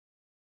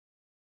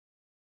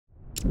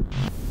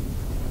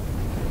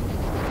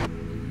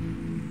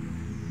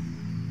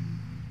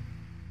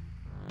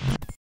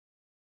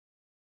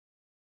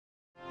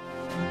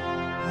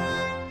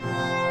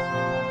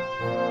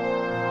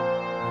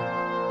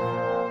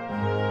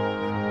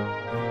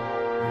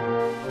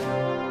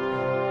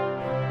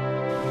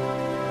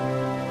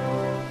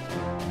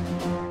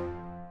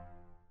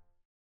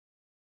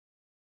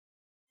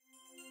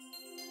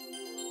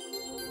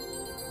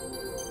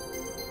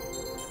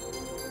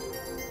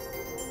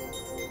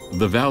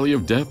The Valley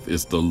of Death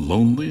is the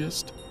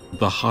loneliest,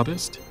 the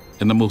hottest,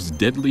 and the most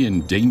deadly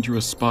and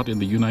dangerous spot in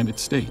the United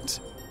States.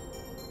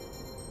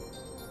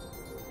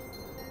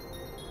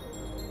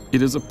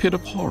 It is a pit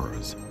of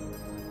horrors,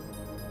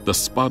 the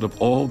spot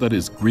of all that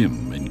is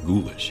grim and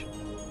ghoulish.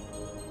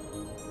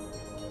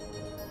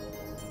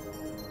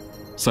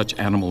 Such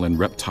animal and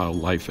reptile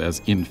life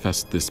as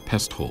infest this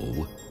pest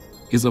hole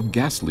is of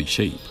ghastly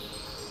shape,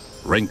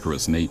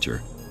 rancorous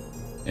nature,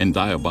 and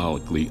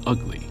diabolically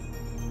ugly.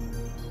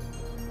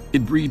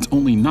 It breeds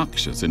only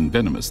noxious and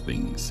venomous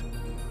things.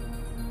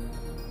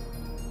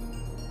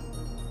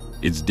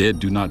 Its dead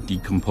do not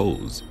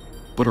decompose,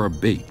 but are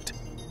baked,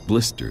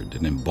 blistered,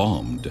 and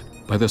embalmed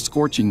by the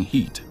scorching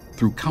heat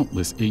through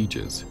countless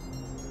ages.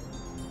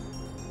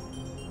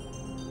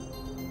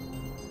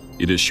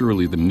 It is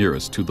surely the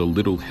nearest to the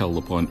little hell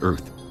upon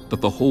earth that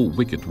the whole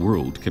wicked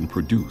world can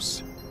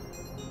produce.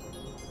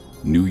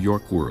 New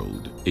York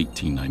World,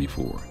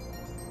 1894.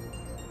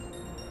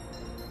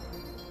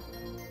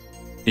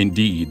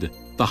 Indeed,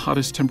 the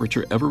hottest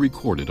temperature ever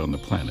recorded on the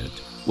planet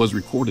was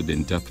recorded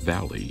in Death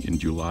Valley in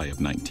July of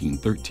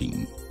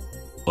 1913,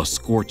 a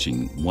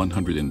scorching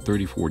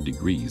 134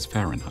 degrees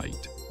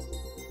Fahrenheit.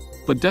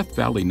 But Death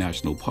Valley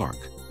National Park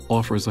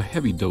offers a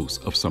heavy dose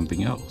of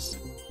something else.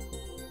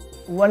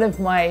 One of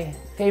my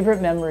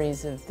favorite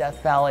memories of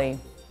Death Valley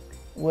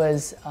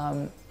was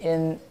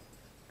in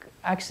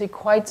actually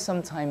quite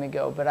some time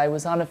ago, but I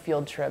was on a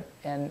field trip,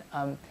 and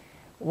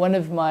one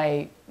of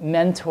my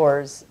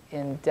mentors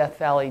in Death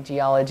Valley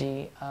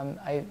geology,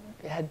 I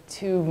had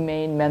two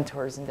main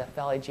mentors in Death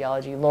Valley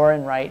geology,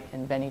 Lauren Wright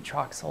and Benny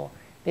Troxel.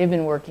 They've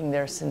been working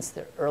there since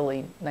the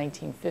early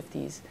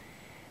 1950s.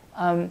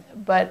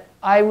 But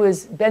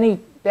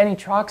Benny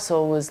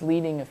Troxel was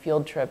leading a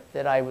field trip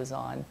that I was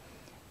on,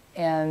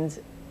 and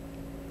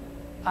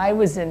I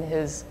was in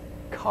his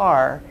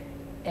car,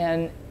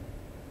 and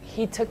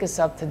he took us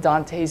up to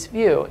Dante's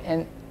View,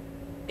 and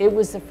it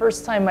was the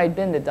first time I'd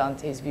been to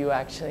Dante's View,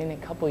 actually, in a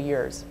couple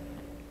years.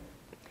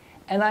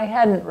 And I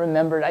hadn't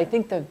remembered, I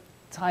think the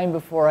time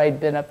before I'd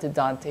been up to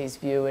Dante's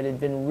View, it had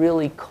been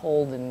really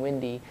cold and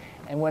windy.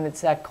 And when it's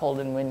that cold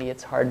and windy,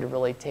 it's hard to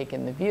really take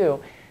in the view.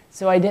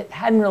 So I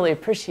hadn't really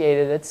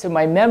appreciated it, so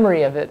my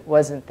memory of it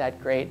wasn't that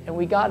great. And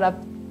we got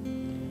up,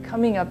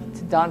 coming up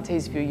to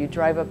Dante's View, you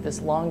drive up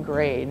this long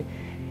grade,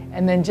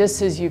 and then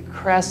just as you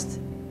crest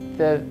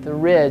the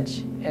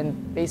ridge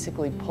and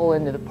basically pull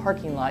into the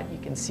parking lot, you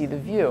can see the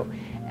view.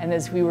 And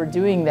as we were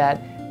doing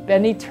that,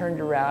 Benny turned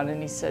around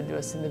and he said to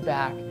us in the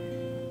back,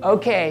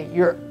 "Okay,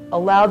 you're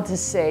allowed to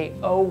say,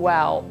 'Oh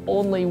wow,'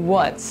 only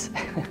once."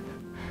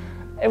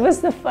 It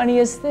was the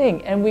funniest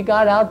thing. And we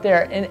got out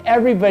there and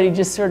everybody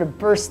just sort of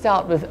burst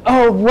out with,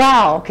 "Oh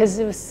wow," because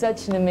it was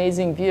such an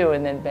amazing view.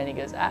 And then Benny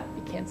goes,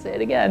 "You can't say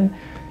it again."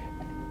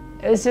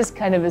 It was just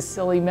kind of a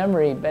silly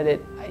memory, but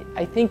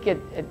I think it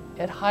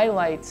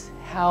highlights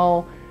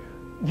how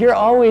you're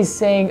always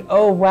saying,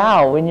 "Oh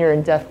wow," when you're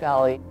in Death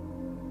Valley.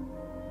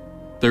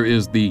 There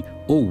is the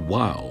 "oh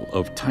wow"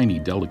 of tiny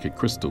delicate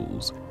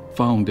crystals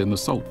found in the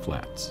salt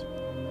flats.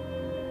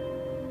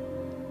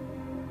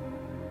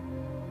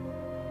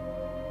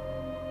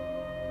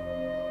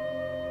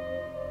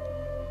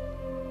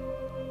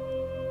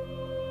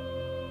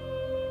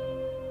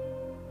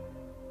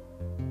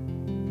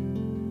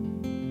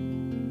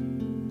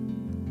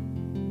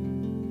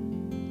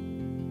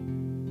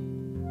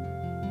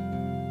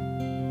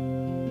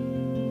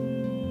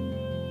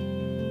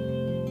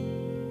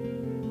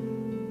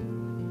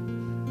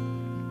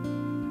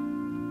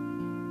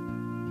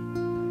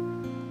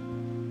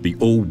 The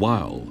 "oh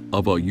wow"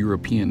 of a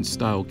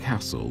European-style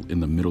castle in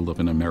the middle of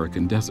an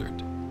American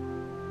desert.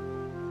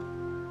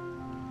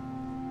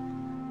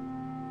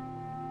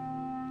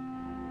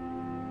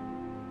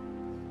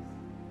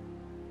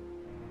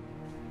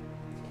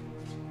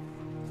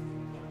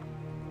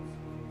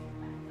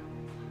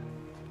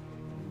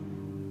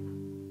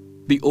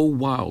 The "oh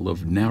wow"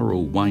 of narrow,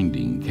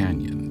 winding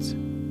canyons.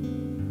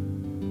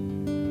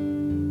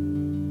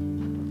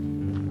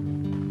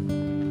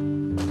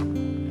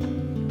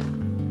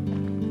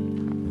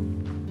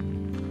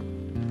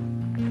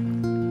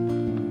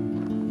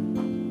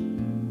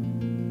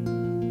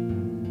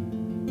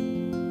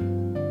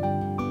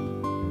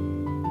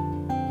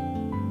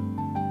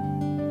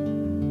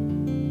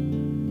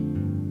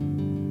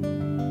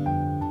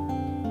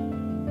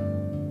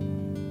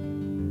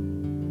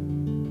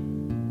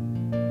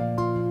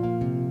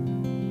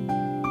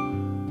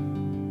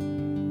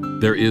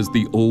 There is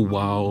the "oh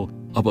wow"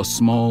 of a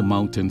small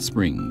mountain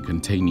spring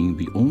containing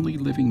the only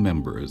living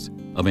members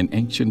of an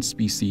ancient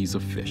species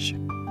of fish.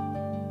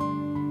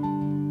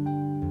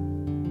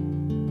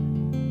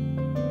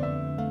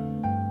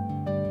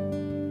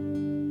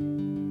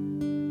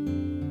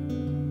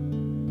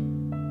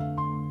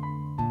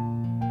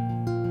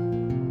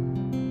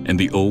 and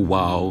the oh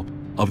wow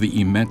of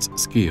the immense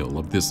scale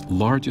of this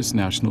largest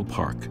national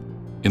park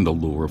in the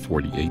lower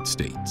 48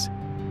 states.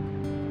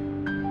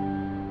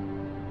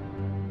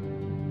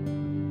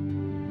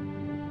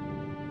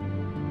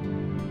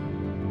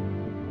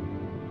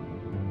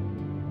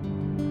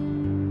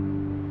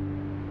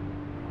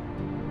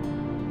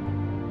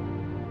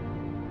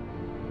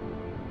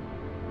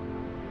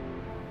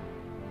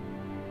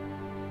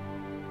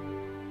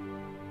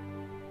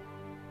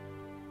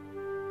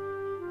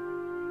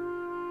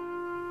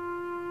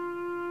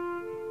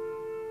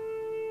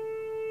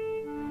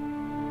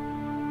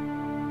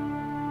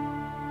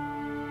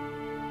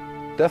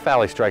 Death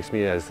Valley strikes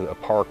me as a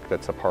park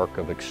that's a park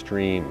of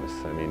extremes.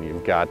 I mean,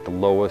 you've got the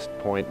lowest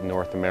point in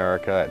North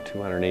America at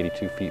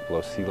 282 feet below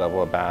sea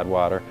level of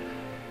Badwater.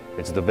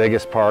 It's the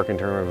biggest park in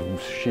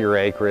terms of sheer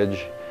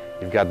acreage.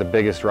 You've got the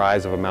biggest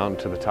rise of a mountain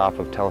to the top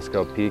of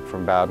Telescope Peak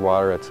from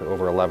Badwater. It's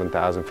over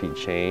 11,000 feet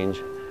change.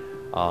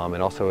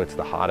 And also it's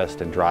the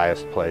hottest and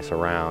driest place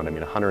around. I mean,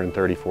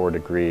 134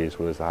 degrees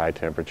was the high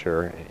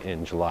temperature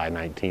in July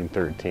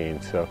 1913.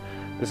 So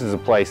this is a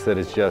place that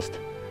is just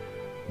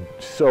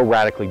so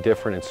radically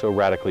different and so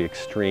radically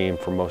extreme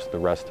from most of the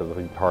rest of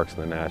the parks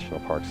in the national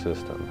park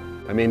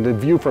system. I mean, the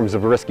view from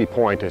Zabriskie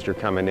Point as you're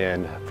coming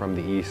in from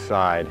the east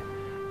side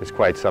is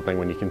quite something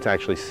when you can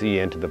actually see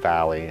into the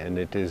valley, and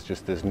it is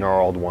just this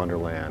gnarled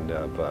wonderland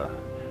of, I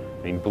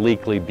mean,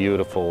 bleakly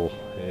beautiful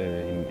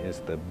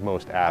is the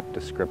most apt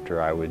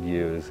descriptor I would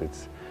use.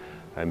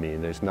 I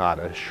mean, there's not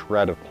a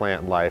shred of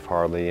plant life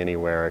hardly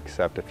anywhere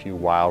except a few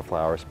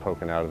wildflowers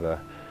poking out of the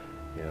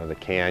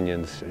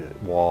canyons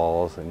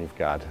walls, and you've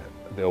got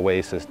the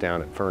oasis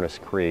down at Furnace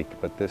Creek,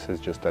 but this is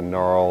just a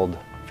gnarled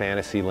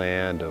fantasy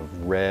land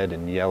of red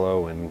and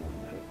yellow and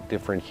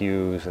different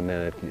hues, and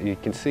then you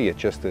can see it's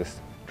just this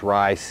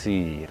dry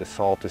sea. The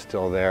salt is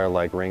still there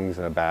like rings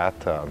in a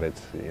bathtub.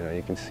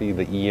 You can see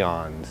the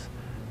eons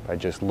by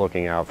just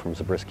looking out from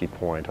Zabriskie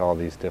Point, all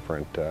these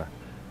different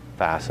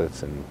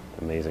facets and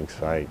amazing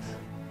sights.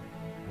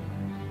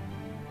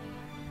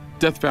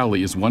 Death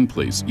Valley is one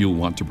place you'll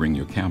want to bring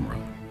your camera.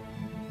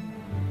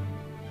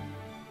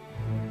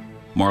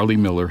 Marley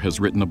Miller has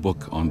written a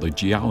book on the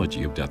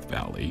geology of Death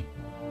Valley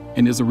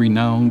and is a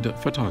renowned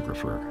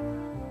photographer.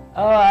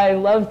 Oh, I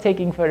love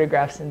taking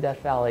photographs in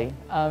Death Valley.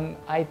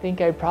 I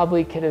think I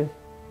probably could have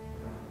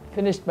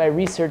finished my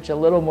research a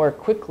little more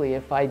quickly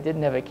if I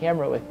didn't have a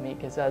camera with me,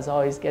 because I was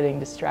always getting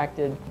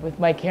distracted with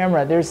my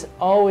camera. There's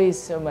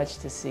always so much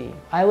to see.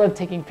 I love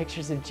taking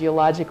pictures of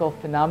geological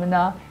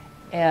phenomena,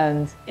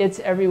 and it's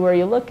everywhere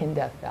you look in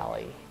Death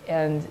Valley.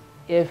 And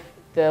if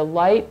the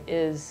light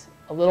is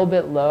a little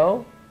bit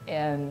low,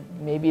 and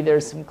maybe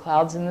there's some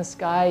clouds in the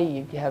sky,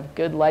 you have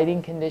good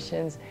lighting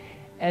conditions,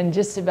 and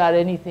just about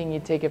anything you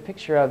take a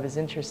picture of is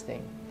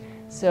interesting.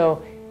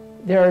 So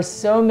there are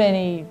so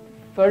many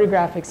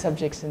photographic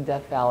subjects in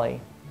Death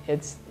Valley.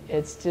 It's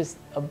just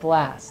a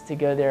blast to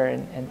go there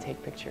and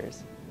take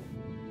pictures.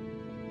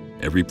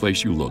 Every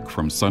place you look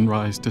from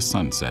sunrise to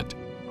sunset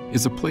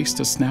is a place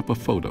to snap a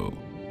photo.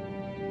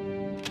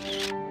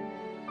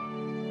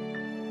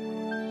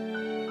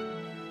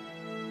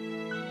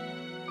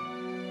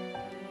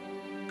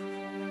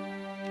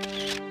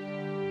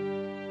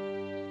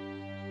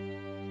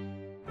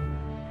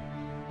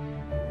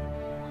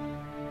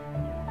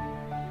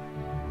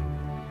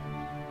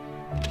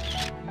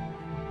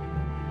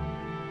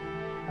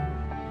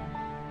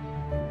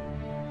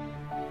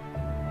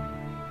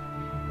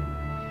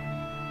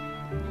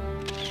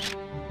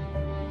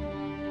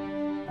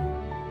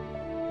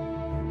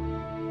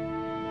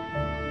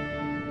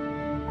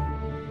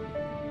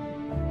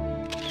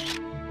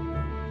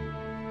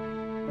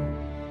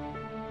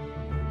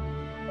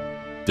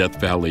 Death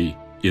Valley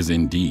is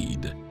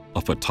indeed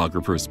a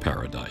photographer's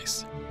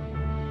paradise.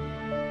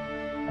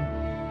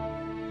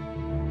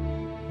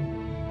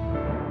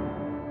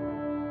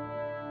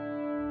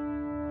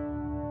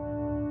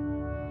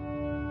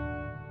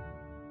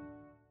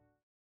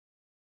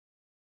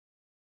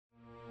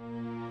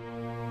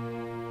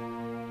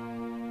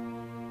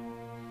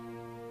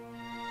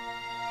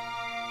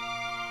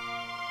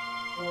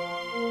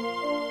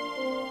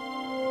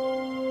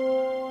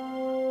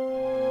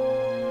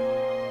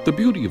 The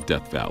beauty of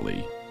Death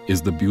Valley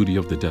is the beauty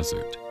of the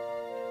desert,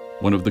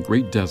 one of the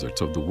great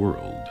deserts of the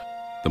world,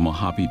 the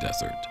Mojave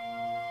Desert.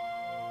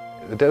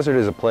 The desert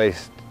is a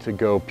place to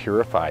go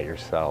purify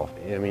yourself.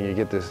 I mean, you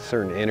get this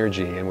certain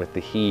energy, and with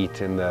the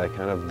heat and the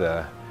kind of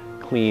the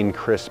clean,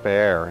 crisp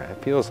air,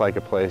 it feels like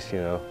a place,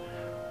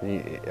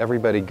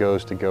 everybody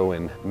goes to go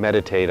and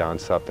meditate on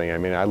something. I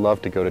mean, I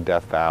love to go to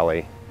Death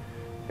Valley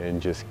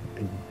and just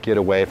get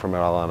away from it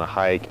all on a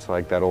hike. It's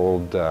like that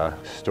old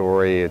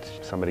story, it's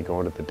somebody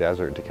going to the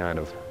desert to kind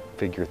of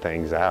figure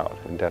things out,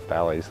 and Death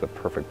Valley is the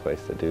perfect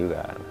place to do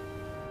that.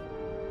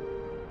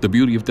 The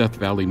beauty of Death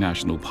Valley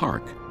National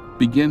Park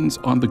begins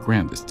on the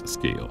grandest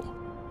scale.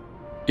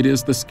 It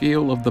is the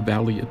scale of the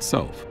valley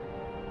itself.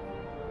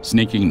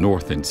 Snaking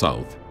north and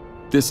south,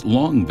 this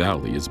long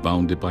valley is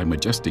bounded by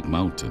majestic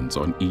mountains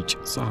on each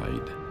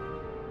side.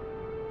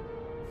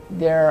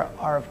 There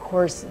are, of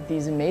course,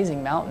 these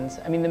amazing mountains.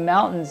 I mean, the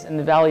mountains in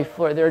the valley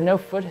floor, there are no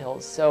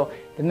foothills, so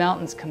the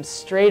mountains come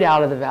straight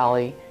out of the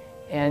valley,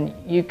 and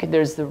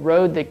there's the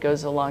road that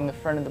goes along the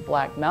front of the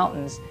Black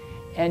Mountains,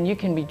 and you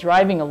can be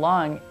driving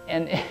along,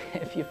 and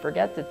if you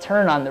forget to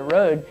turn on the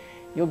road,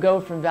 you'll go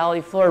from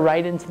valley floor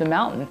right into the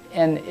mountain,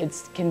 and it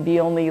can be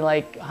only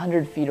like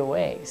 100 feet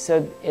away.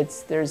 So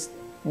there's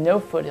no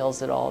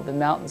foothills at all. The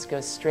mountains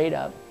go straight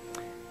up.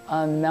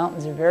 The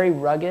mountains are very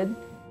rugged.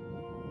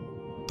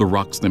 The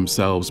rocks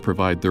themselves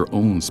provide their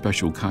own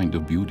special kind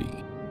of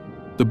beauty,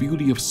 the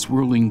beauty of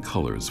swirling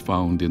colors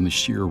found in the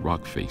sheer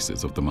rock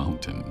faces of the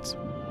mountains.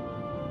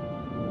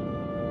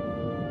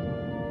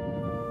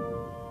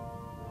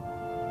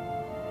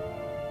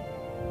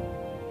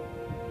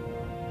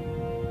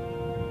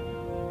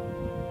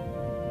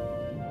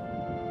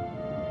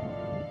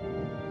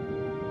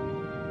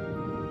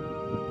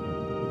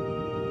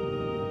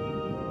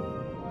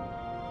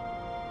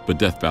 But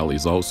Death Valley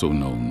is also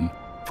known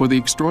for the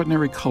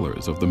extraordinary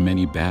colors of the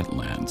many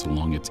badlands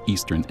along its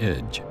eastern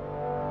edge.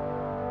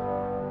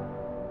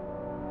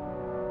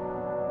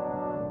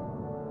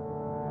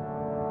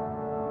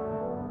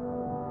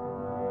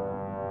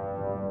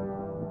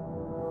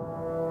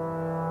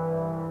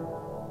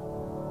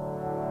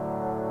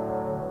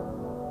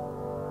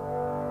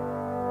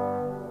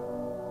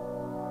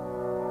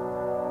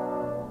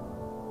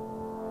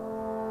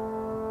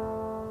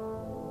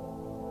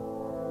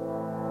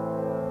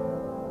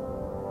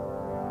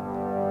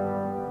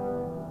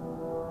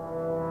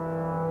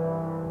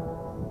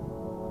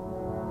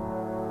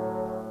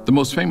 The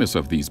most famous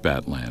of these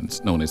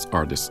badlands, known as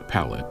Artist's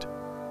Palette,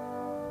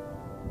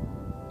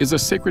 is a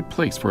sacred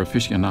place for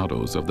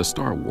aficionados of the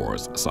Star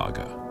Wars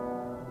saga.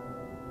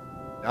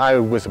 I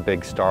was a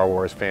big Star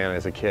Wars fan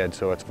as a kid,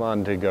 so it's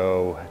fun to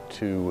go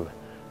to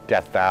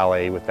Death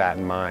Valley with that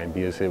in mind,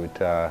 because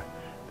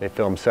they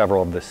filmed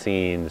several of the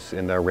scenes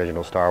in the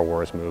original Star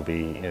Wars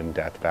movie in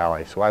Death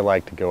Valley. So I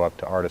like to go up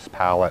to Artist's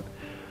Palette,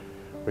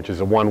 which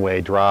is a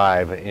one-way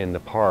drive in the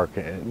park,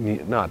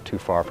 not too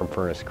far from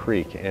Furnace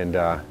Creek.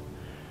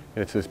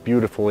 And it's this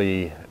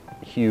beautifully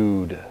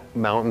hued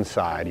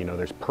mountainside. You know,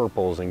 there's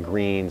purples and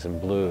greens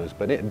and blues,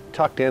 but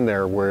tucked in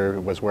there where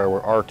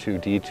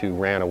R2-D2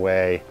 ran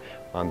away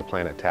on the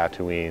planet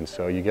Tatooine.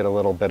 So you get a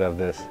little bit of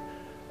this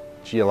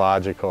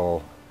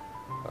geological,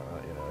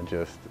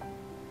 just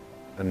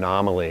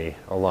anomaly,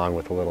 along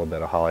with a little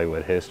bit of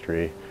Hollywood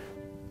history.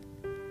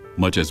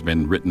 Much has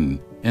been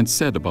written and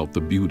said about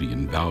the beauty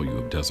and value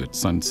of desert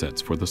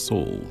sunsets for the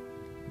soul.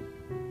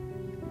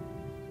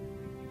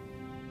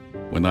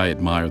 When I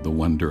admire the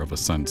wonder of a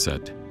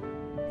sunset,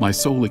 my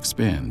soul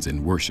expands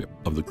in worship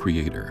of the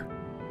Creator,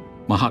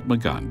 Mahatma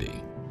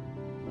Gandhi.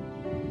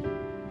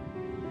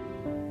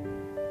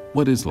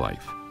 What is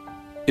life?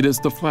 It is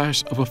the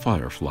flash of a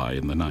firefly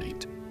in the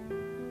night.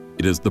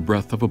 It is the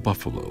breath of a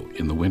buffalo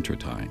in the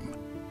wintertime.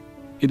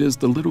 It is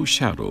the little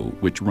shadow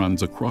which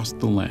runs across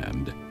the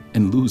land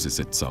and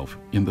loses itself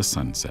in the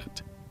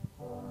sunset.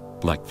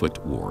 Blackfoot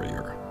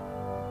Warrior.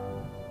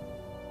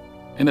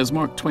 And as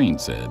Mark Twain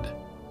said,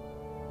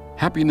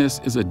 happiness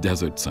is a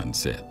desert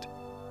sunset.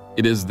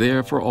 It is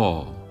there for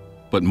all,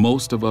 but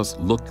most of us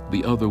look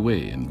the other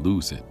way and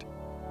lose it.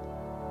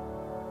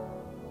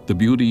 The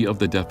beauty of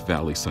the Death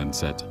Valley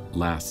sunset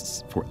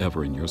lasts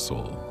forever in your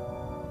soul.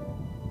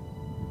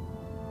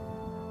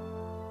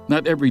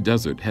 Not every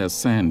desert has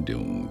sand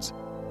dunes.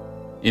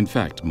 In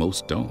fact,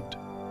 most don't.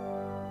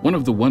 One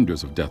of the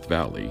wonders of Death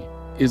Valley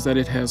is that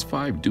it has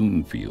 5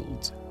 dune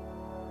fields.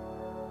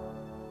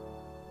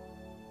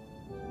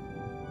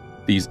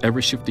 These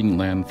ever-shifting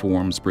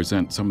landforms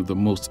present some of the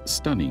most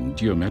stunning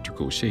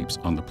geometrical shapes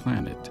on the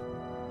planet.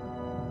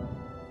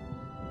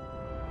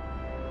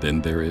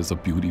 Then there is a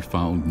beauty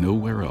found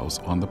nowhere else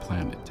on the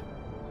planet.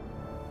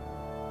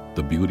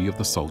 The beauty of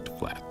the salt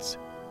flats.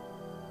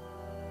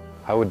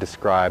 I would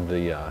describe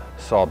the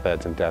salt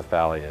beds in Death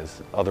Valley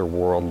as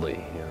otherworldly.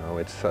 You know,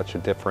 it's such a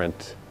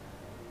different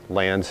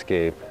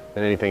landscape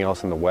than anything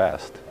else in the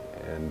West,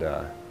 and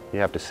you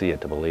have to see it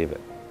to believe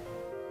it.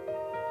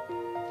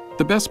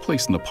 The best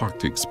place in the park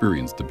to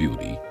experience the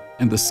beauty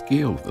and the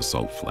scale of the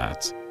salt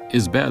flats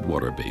is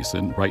Badwater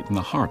Basin, right in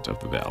the heart of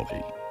the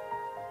valley.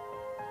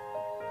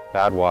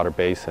 Badwater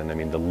Basin, I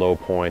mean, the low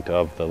point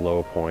of the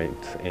low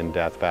points in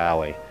Death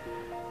Valley.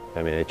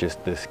 I mean, it's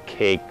just this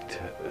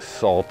caked,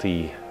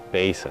 salty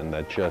basin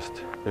that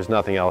just, there's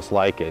nothing else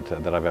like it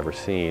that I've ever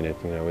seen.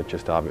 It's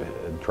just a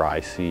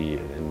dry sea.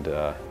 And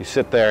you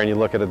sit there and you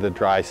look at the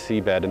dry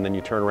seabed, and then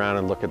you turn around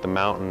and look at the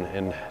mountain,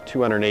 and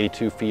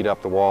 282 feet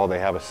up the wall, they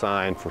have a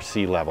sign for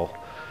sea level.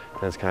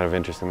 And it's kind of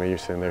interesting that you're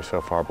sitting there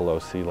so far below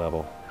sea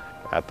level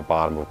at the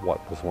bottom of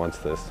what was once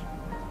this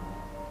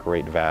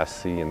great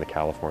vast sea in the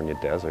California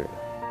desert.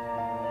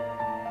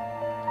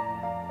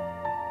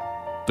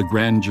 The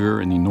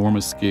grandeur and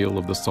enormous scale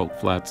of the salt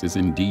flats is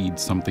indeed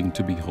something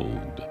to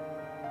behold.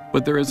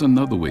 But there is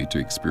another way to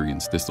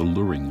experience this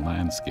alluring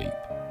landscape.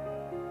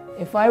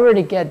 If I were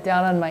to get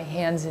down on my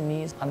hands and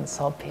knees on the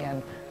salt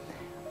pan,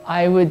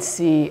 I would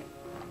see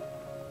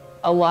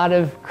a lot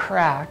of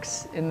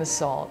cracks in the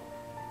salt,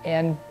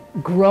 and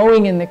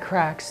growing in the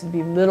cracks would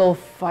be little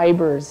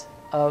fibers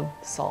of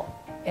salt.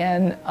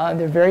 And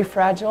they're very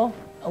fragile.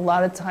 A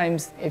lot of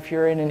times, if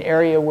you're in an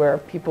area where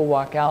people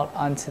walk out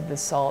onto the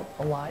salt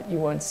a lot, you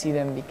won't see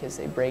them because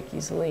they break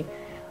easily.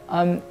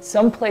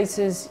 Some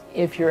places,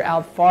 if you're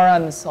out far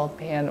on the salt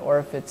pan, or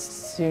if it's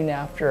soon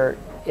after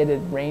it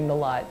had rained a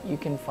lot, you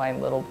can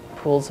find little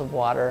pools of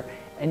water,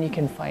 and you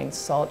can find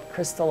salt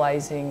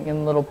crystallizing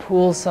in little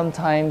pools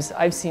sometimes.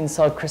 I've seen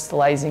salt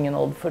crystallizing in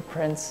old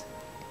footprints.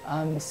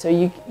 So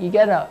you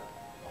get a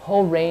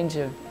whole range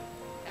of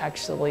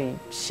actually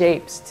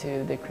shapes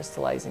to the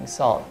crystallizing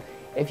salt.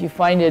 If you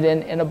find it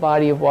in a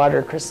body of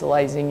water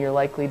crystallizing, you're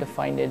likely to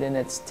find it in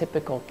its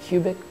typical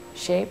cubic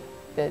shape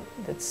that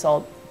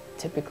salt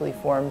typically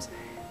forms.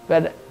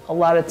 But a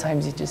lot of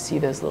times you just see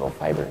those little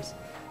fibers.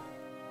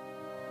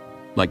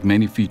 Like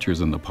many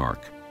features in the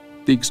park,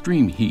 the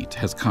extreme heat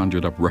has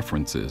conjured up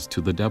references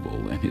to the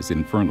devil and his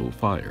infernal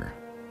fire.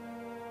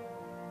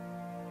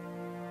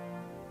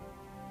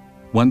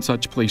 One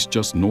such place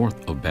just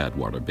north of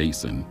Badwater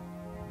Basin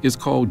is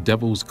called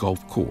Devil's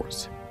Golf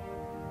Course.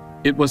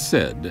 It was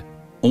said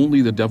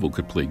only the devil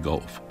could play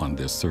golf on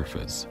this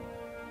surface.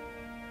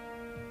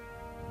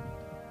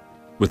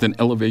 With an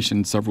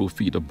elevation several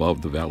feet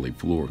above the valley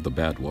floor of the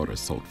Badwater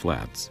Salt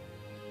Flats,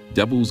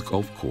 Devil's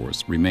Golf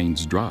Course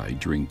remains dry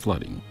during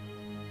flooding,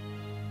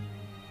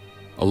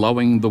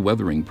 allowing the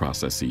weathering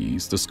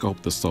processes to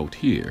sculpt the salt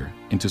here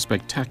into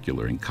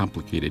spectacular and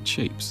complicated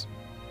shapes,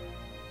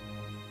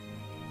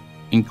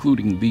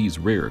 including these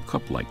rare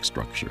cup-like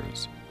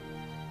structures.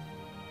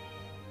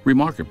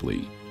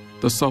 Remarkably,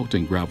 the salt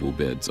and gravel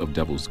beds of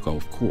Devil's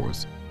Golf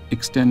Course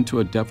extend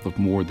to a depth of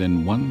more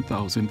than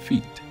 1,000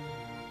 feet.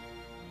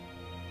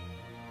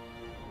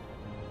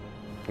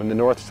 On the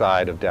north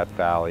side of Death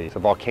Valley, it's a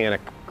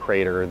volcanic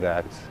crater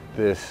that's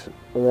this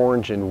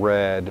orange and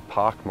red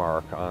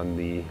pockmark on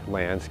the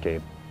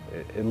landscape.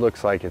 It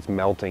looks like it's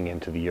melting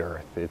into the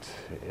earth.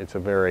 It's a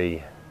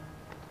very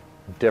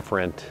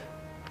different.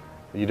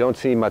 You don't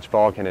see much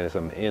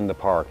volcanism in the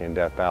park in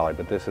Death Valley,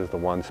 but this is the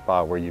one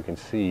spot where you can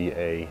see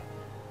a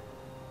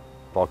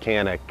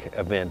volcanic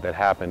event that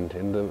happened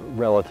in the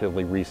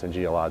relatively recent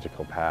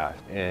geological past.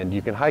 And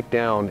you can hike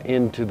down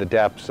into the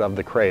depths of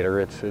the crater.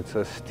 It's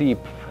a steep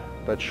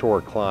but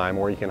short climb,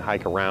 or you can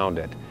hike around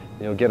it.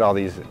 You'll get all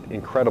these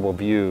incredible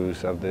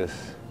views of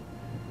this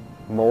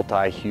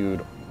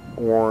multi-hued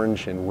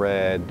orange and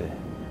red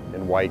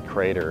and white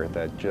crater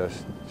that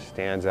just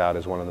stands out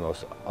as one of the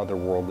most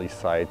otherworldly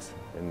sights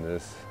in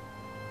this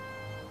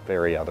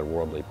very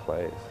otherworldly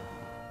place.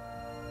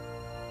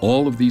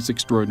 All of these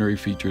extraordinary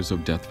features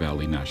of Death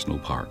Valley National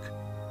Park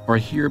are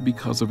here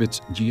because of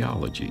its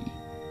geology.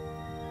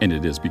 And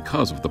it is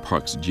because of the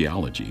park's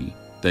geology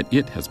that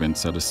it has been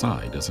set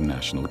aside as a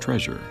national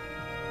treasure.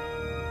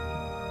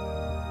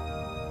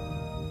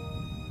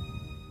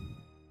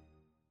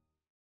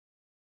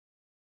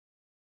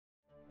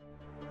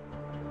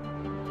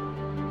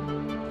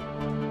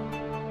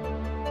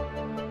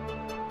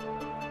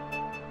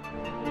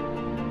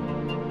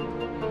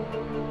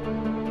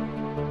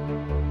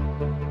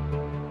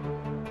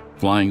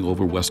 Flying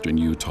over western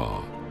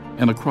Utah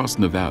and across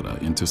Nevada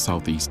into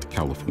southeast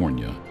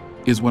California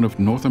is one of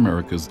North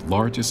America's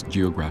largest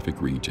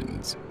geographic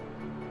regions,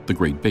 the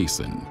Great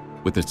Basin,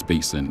 with its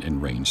basin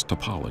and range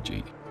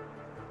topology.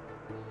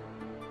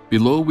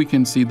 Below we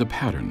can see the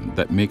pattern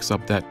that makes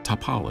up that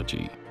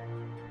topology.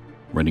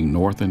 Running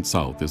north and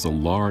south is a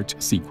large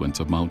sequence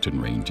of mountain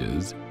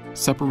ranges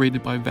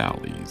separated by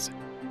valleys.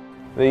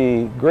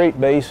 The Great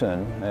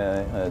Basin,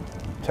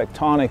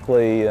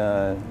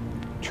 tectonically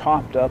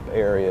chopped up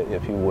area,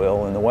 if you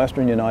will, in the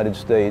western United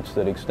States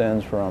that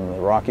extends from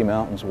the Rocky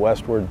Mountains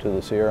westward to the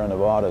Sierra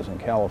Nevadas in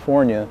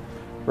California,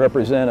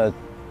 represent a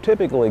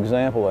typical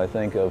example, I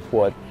think, of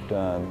what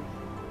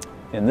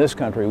in this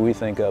country we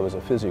think of as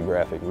a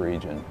physiographic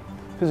region.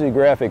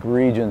 Physiographic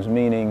regions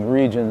meaning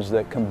regions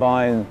that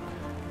combine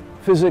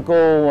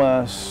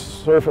physical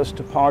surface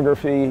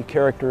topography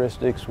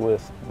characteristics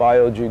with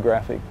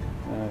biogeographic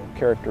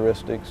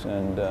characteristics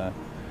and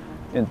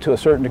to a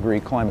certain degree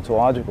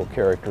climatological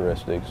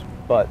characteristics,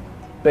 but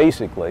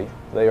basically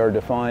they are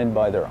defined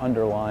by their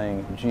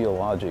underlying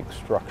geologic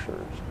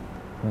structures.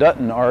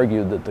 Dutton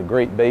argued that the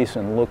Great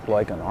Basin looked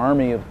like an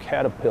army of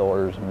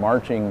caterpillars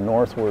marching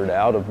northward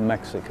out of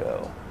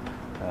Mexico.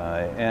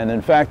 And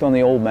in fact, on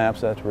the old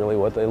maps, that's really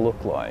what they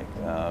look like.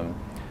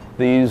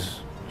 These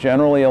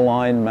generally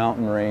aligned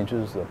mountain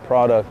ranges, the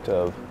product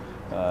of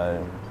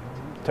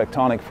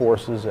tectonic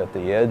forces at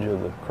the edge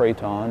of the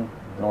craton,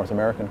 North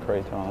American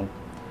craton,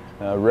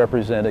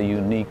 represent a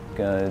unique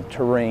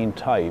terrain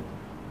type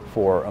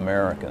for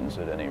Americans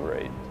at any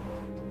rate.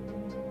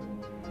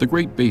 The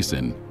Great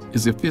Basin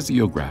is a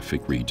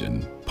physiographic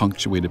region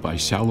punctuated by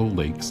shallow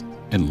lakes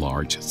and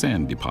large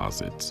sand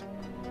deposits.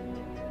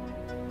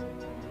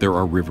 There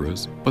are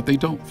rivers, but they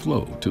don't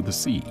flow to the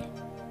sea.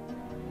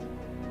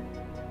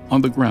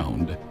 On the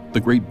ground, the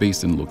Great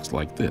Basin looks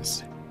like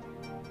this: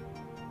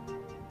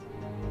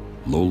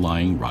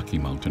 low-lying Rocky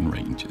Mountain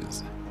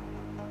ranges.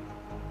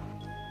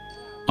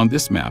 On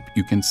this map,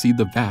 you can see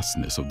the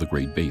vastness of the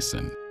Great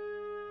Basin.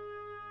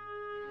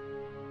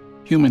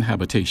 Human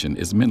habitation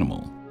is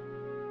minimal,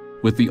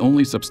 with the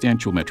only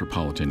substantial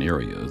metropolitan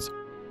areas,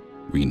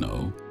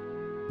 Reno,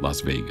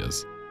 Las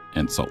Vegas,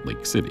 and Salt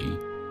Lake City,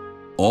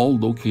 all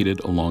located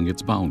along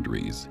its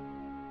boundaries.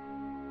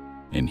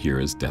 And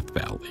here is Death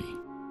Valley.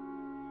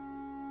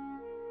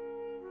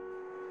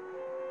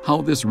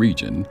 How this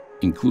region,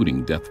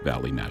 including Death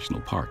Valley National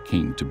Park,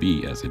 came to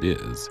be as it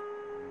is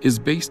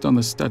based on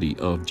the study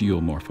of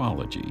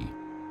geomorphology.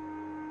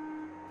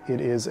 It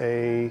is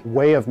a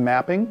way of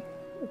mapping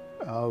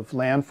of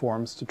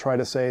landforms to try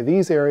to say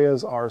these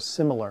areas are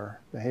similar,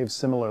 behave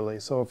similarly.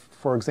 So if,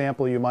 for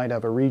example, you might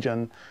have a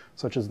region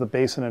such as the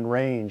Basin and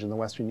Range in the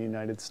western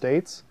United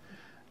States,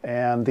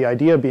 and the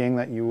idea being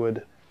that you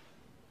would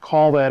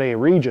call that a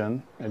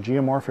region, a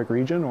geomorphic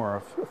region or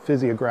a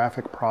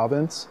physiographic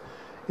province,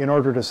 in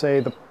order to say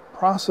the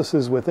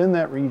processes within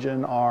that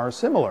region are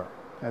similar.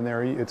 And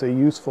it's a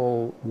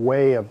useful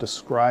way of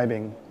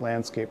describing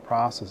landscape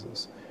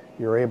processes.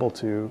 You're able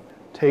to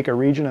take a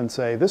region and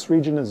say, this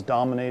region is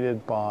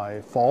dominated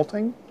by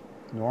faulting,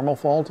 normal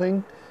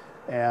faulting,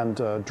 and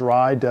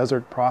dry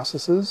desert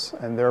processes,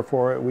 and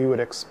therefore we would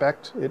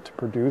expect it to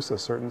produce a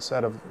certain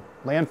set of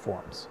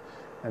landforms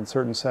and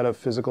certain set of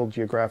physical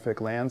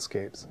geographic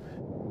landscapes.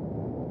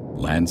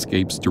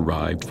 Landscapes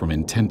derived from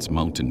intense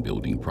mountain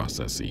building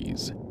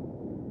processes.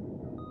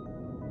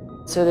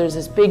 So there's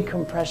this big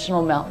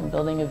compressional mountain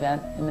building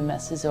event in the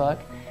Mesozoic.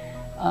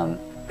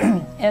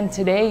 And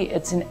today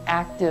it's an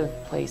active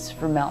place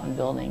for mountain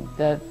building.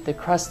 The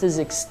crust is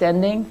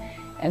extending,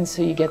 and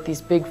so you get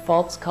these big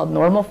faults called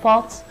normal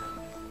faults.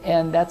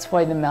 And that's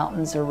why the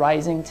mountains are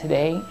rising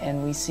today,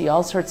 and we see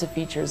all sorts of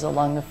features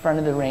along the front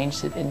of the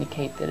range that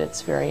indicate that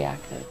it's very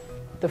active.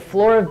 The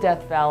floor of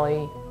Death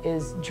Valley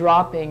is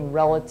dropping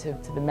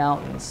relative to the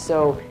mountains.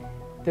 So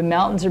the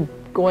mountains are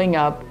going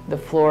up, the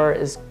floor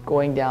is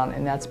going down,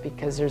 and that's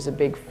because there's a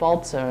big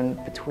fault zone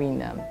between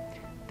them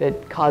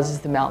that causes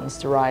the mountains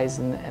to rise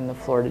and the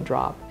floor to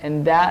drop.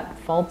 And that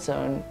fault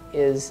zone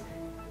is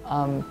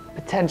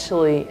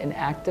potentially an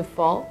active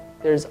fault.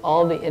 There's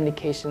all the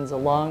indications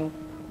along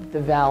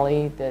the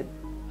valley that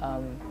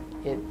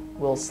it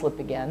will slip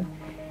again.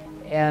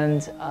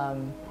 And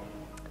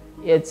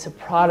it's a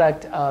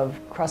product of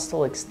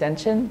crustal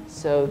extension.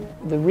 So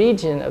the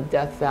region of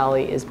Death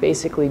Valley is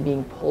basically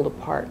being pulled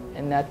apart,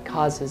 and that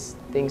causes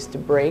things to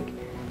break,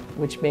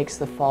 which makes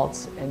the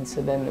faults, and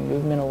so then the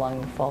movement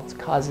along the faults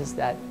causes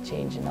that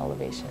change in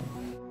elevation.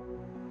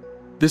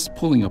 This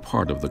pulling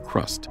apart of the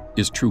crust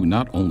is true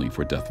not only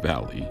for Death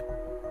Valley,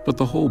 but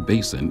the whole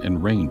basin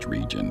and range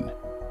region.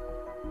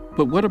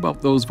 But what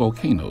about those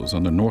volcanoes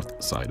on the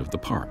north side of the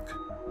park?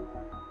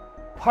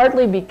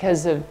 Partly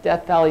because of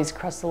Death Valley's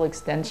crustal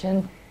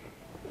extension,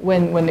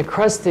 when the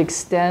crust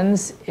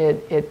extends,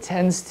 it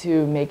tends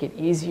to make it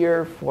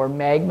easier for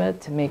magma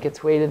to make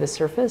its way to the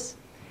surface.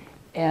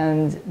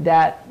 And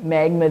that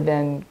magma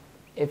then,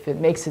 if it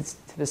makes it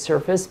to the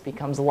surface,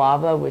 becomes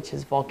lava, which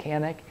is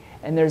volcanic.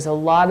 And there's a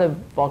lot of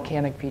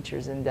volcanic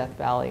features in Death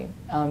Valley.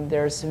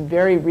 There are some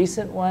very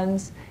recent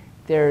ones.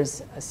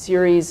 There's a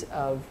series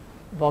of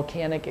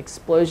volcanic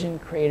explosion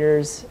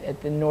craters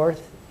at the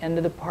north end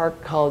of the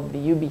park called the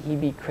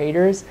Ubehebe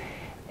craters.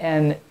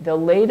 And the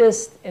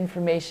latest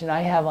information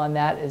I have on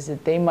that is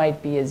that they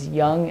might be as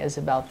young as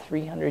about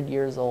 300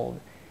 years old.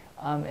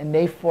 And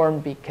they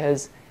formed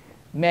because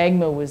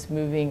magma was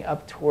moving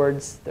up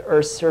towards the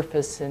Earth's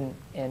surface and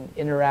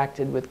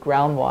interacted with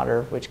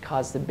groundwater, which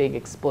caused the big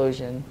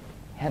explosion,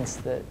 hence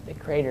the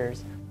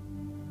craters.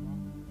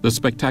 The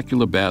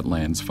spectacular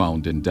badlands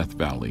found in Death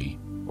Valley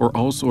are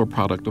also a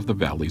product of the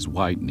valley's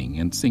widening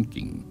and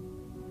sinking.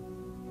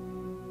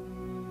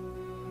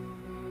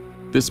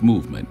 This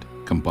movement,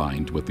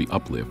 combined with the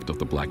uplift of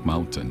the Black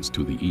Mountains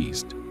to the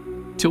east,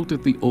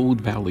 tilted the old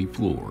valley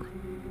floor.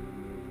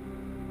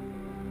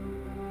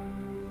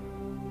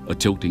 A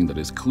tilting that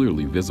is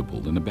clearly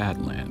visible in the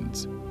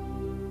Badlands.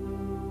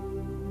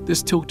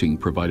 This tilting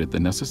provided the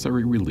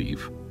necessary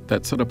relief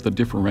that set up the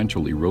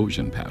differential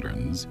erosion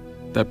patterns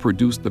that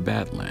produced the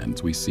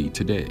Badlands we see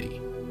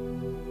today.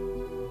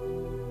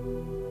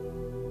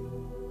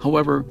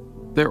 However,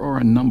 there are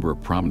a number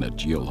of prominent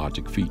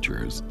geologic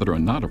features that are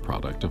not a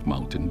product of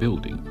mountain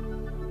building.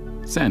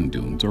 Sand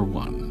dunes are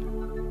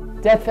one.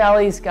 Death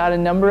Valley's got a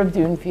number of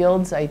dune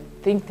fields. I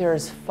think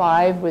there's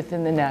 5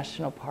 within the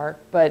national park,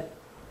 but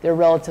they're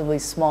relatively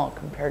small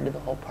compared to the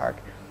whole park.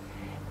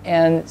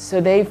 And so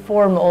they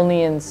form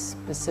only in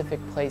specific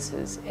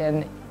places.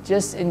 And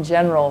just in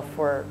general,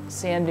 for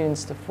sand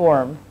dunes to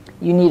form,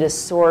 you need a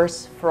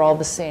source for all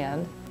the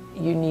sand.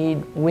 You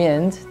need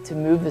wind to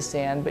move the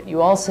sand, but you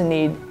also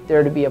need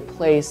there to be a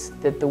place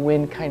that the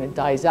wind kind of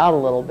dies out a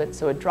little bit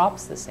so it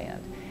drops the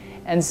sand.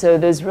 And so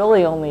those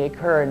really only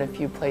occur in a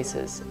few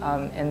places.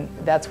 And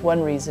that's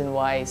one reason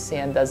why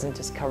sand doesn't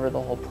just cover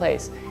the whole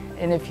place.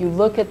 And if you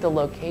look at the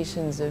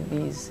locations of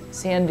these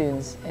sand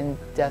dunes in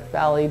Death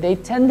Valley, they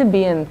tend to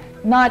be in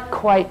not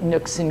quite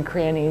nooks and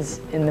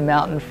crannies in the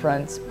mountain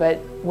fronts, but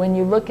when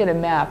you look at a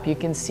map, you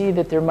can see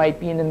that there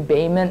might be an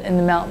embayment in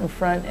the mountain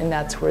front, and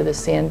that's where the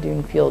sand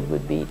dune field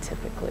would be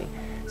typically.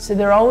 So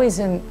they're always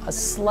in a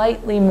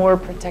slightly more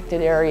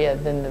protected area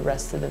than the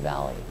rest of the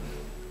valley.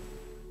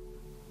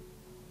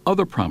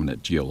 Other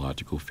prominent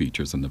geological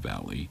features in the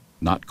valley,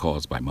 not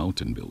caused by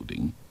mountain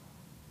building,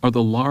 are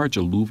the large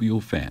alluvial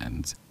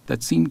fans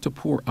that seem to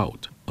pour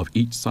out of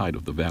each side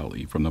of the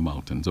valley from the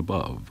mountains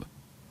above.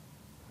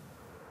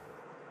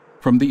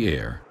 From the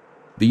air,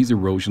 these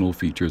erosional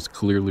features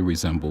clearly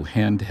resemble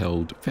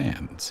handheld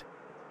fans.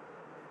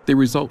 They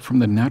result from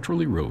the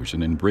natural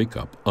erosion and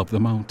breakup of the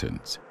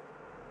mountains.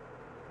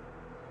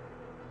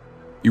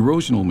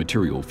 Erosional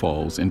material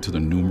falls into the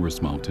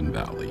numerous mountain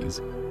valleys,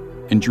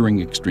 and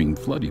during extreme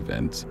flood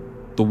events,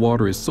 the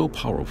water is so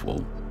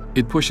powerful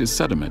it pushes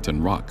sediment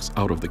and rocks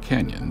out of the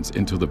canyons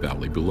into the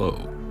valley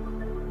below.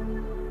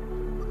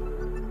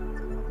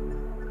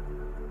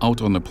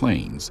 Out on the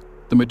plains,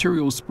 the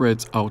material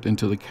spreads out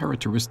into the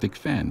characteristic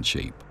fan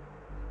shape.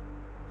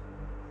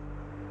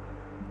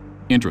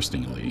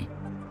 Interestingly,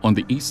 on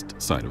the east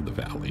side of the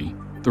valley,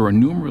 there are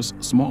numerous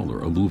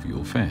smaller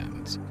alluvial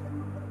fans.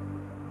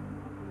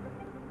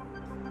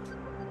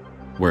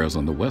 Whereas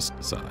on the west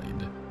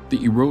side, the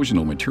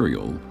erosional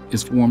material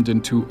is formed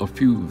into a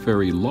few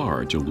very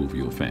large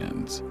alluvial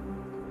fans.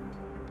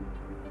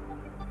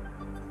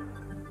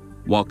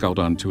 Walk out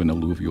onto an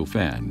alluvial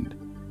fan,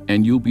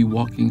 and you'll be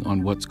walking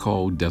on what's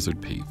called desert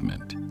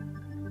pavement.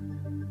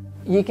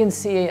 You can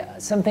see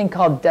something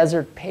called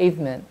desert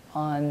pavement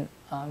on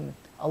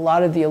a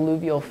lot of the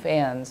alluvial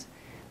fans,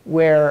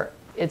 where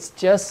it's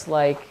just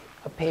like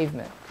a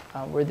pavement,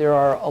 where there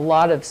are a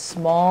lot of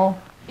small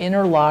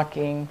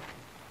interlocking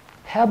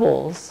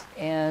pebbles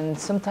and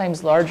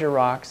sometimes larger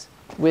rocks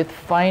with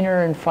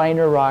finer and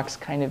finer rocks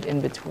kind of in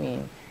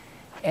between.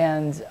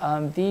 And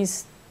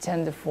these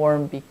tend to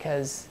form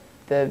because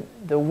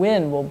the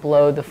wind will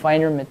blow the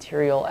finer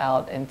material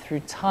out, and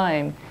through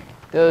time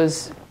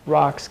those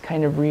rocks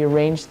kind of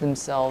rearrange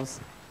themselves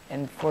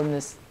and form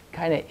this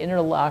kind of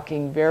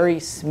interlocking, very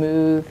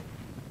smooth,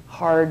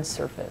 hard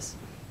surface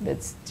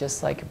that's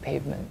just like a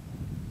pavement.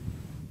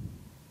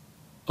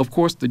 Of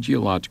course, the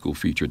geological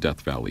feature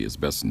Death Valley is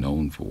best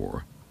known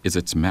for is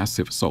its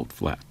massive salt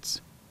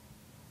flats.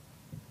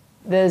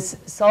 The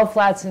salt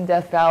flats in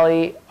Death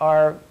Valley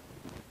are,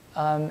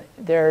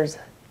 there's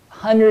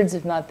hundreds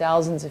if not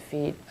thousands of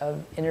feet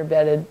of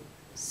interbedded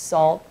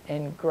salt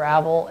and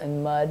gravel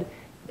and mud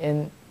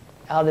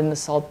out in the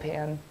salt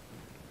pan.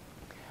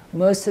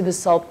 Most of the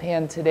salt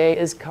pan today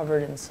is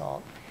covered in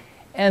salt.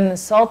 And the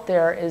salt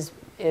there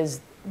is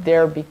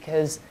there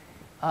because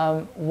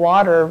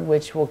water,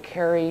 which will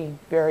carry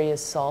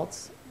various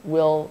salts,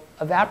 will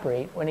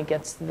evaporate when it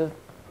gets to the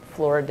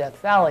floor of Death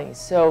Valley.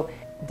 So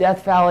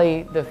Death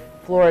Valley, the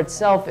floor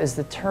itself, is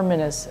the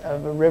terminus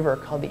of a river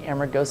called the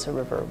Amargosa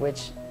River,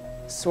 which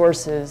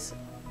sources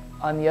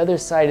on the other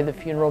side of the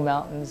Funeral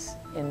Mountains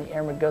in the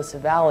Amargosa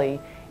Valley,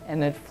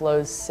 and it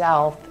flows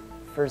south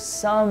for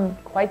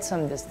quite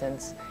some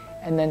distance,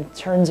 and then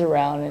turns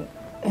around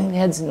and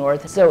heads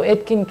north. So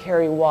it can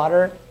carry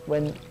water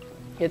when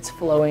it's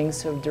flowing,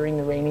 so during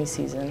the rainy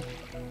season.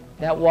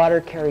 That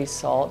water carries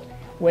salt.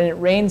 When it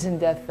rains in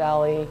Death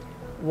Valley,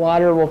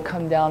 water will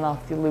come down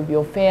off the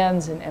alluvial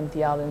fans and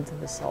empty out into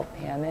the salt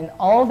pan. And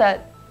all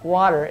that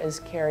water is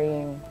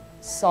carrying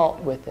salt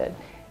with it.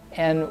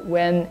 And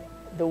when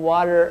the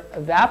water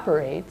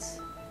evaporates,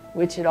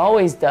 which it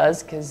always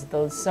does because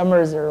the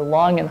summers are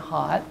long and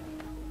hot,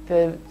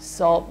 the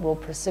salt will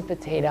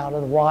precipitate out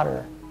of the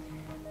water.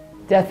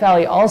 Death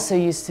Valley also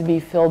used to be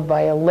filled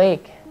by a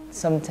lake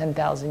some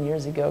 10,000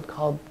 years ago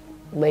called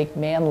Lake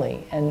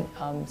Manly. And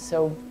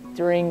so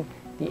during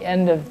the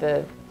end of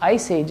the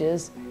ice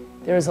ages,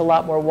 there was a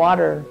lot more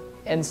water.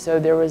 And so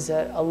there was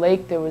a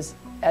lake that was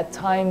at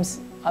times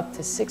up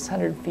to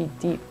 600 feet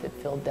deep that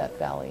filled Death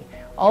Valley.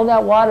 All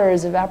that water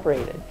is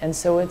evaporated, and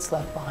so it's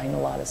left behind a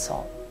lot of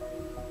salt.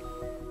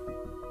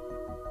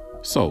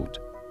 Salt,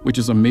 which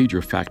is a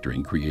major factor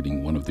in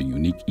creating one of the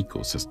unique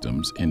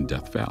ecosystems in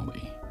Death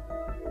Valley.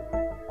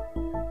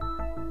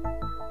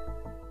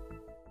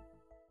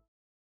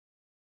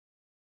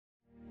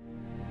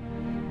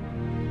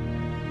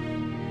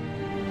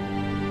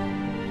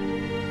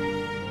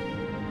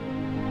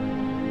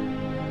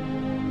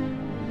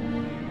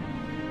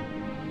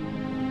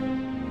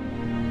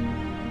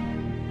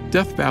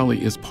 Death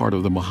Valley is part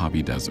of the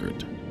Mojave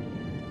Desert,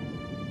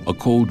 a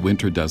cold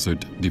winter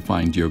desert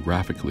defined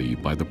geographically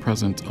by the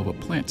presence of a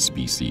plant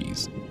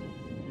species,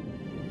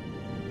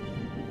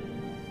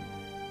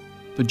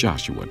 the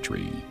Joshua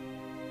tree.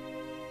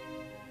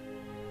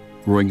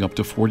 Growing up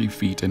to 40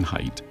 feet in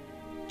height,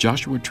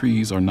 Joshua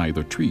trees are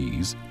neither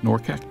trees nor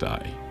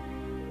cacti,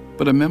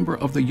 but a member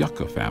of the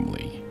yucca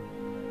family.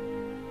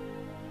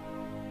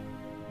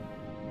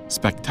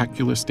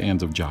 Spectacular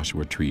stands of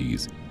Joshua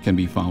trees can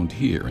be found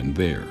here and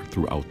there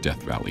throughout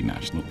Death Valley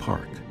National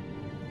Park.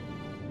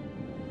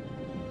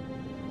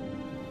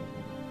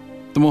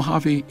 The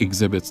Mojave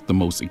exhibits the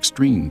most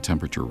extreme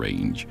temperature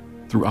range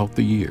throughout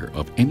the year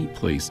of any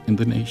place in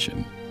the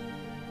nation.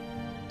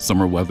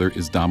 Summer weather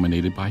is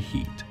dominated by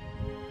heat.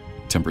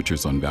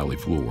 Temperatures on valley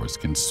floors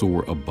can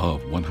soar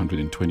above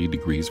 120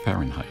 degrees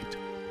Fahrenheit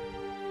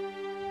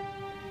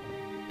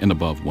and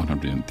above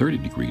 130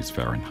 degrees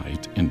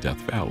Fahrenheit in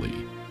Death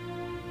Valley,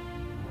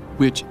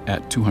 which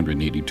at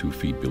 282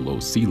 feet below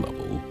sea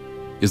level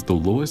is the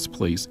lowest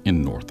place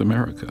in North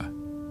America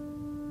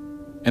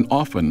and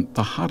often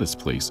the hottest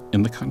place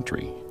in the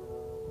country.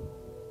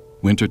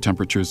 Winter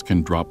temperatures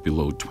can drop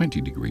below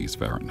 20 degrees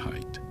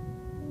Fahrenheit.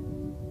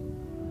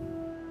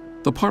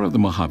 The part of the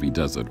Mojave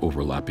Desert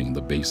overlapping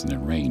the basin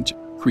and range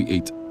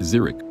creates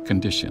xeric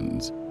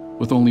conditions,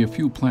 with only a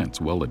few plants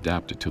well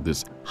adapted to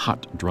this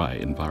hot, dry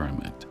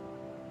environment.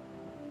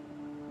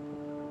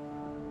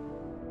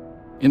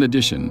 In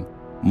addition,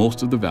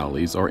 most of the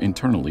valleys are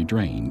internally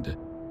drained,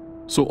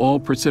 so all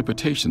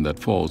precipitation that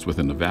falls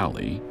within a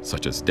valley,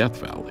 such as Death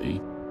Valley,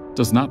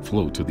 does not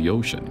flow to the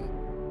ocean.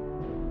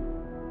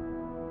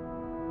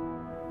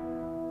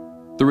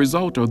 The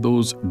result are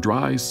those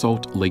dry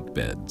salt lake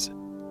beds.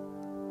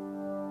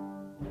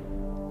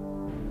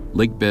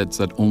 Lake beds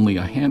that only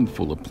a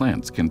handful of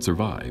plants can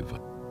survive.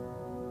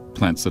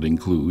 Plants that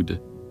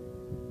include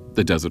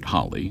the desert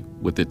holly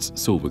with its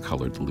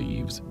silver-colored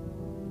leaves,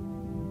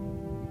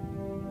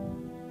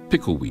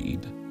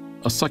 pickleweed,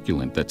 a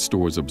succulent that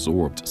stores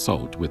absorbed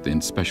salt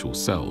within special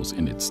cells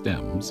in its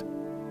stems,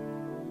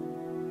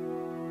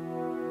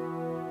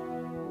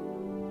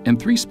 and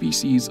 3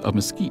 species of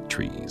mesquite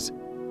trees,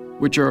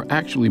 which are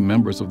actually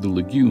members of the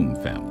legume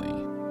family.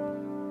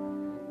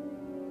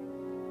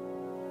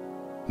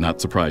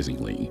 Not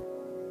surprisingly,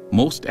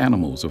 most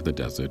animals of the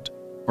desert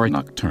are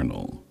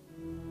nocturnal.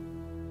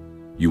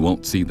 You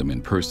won't see them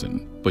in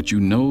person, but you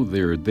know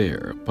they're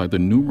there by the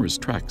numerous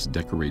tracks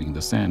decorating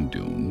the sand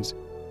dunes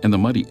and the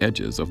muddy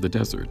edges of the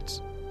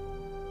deserts.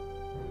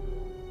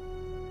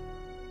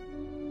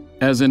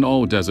 As in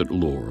all desert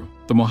lore,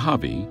 the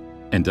Mojave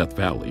and Death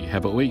Valley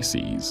have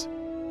oases,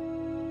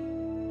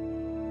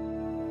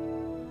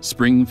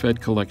 spring-fed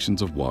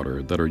collections of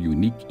water that are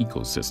unique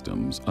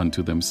ecosystems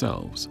unto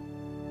themselves.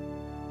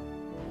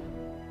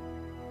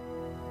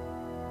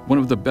 One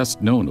of the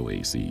best-known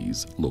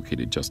oases,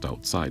 located just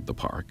outside the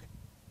park,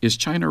 is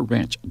China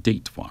Ranch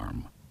Date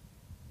Farm.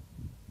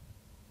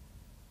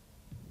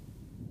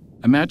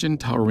 Imagine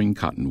towering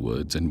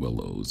cottonwoods and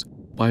willows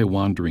by a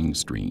wandering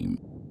stream,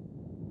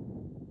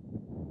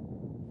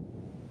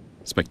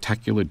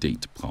 spectacular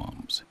date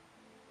palms,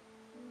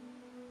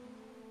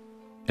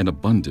 and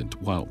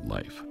abundant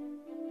wildlife,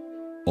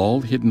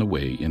 all hidden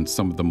away in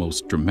some of the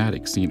most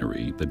dramatic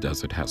scenery the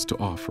desert has to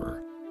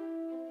offer.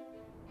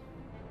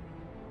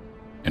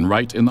 And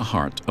right in the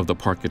heart of the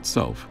park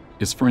itself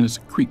is Furnace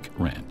Creek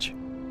Ranch.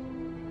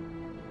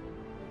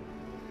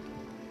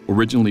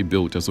 Originally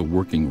built as a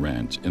working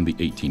ranch in the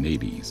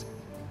 1880s,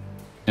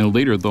 and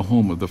later the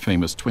home of the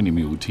famous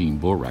 20-mule team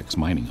borax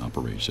mining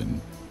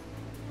operation,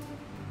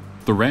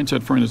 the ranch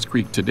at Furnace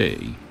Creek today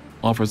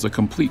offers a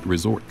complete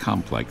resort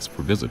complex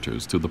for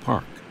visitors to the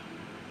park.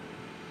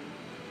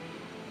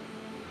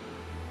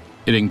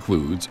 It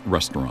includes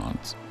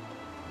restaurants,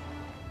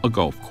 a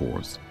golf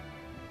course,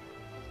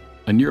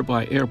 a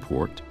nearby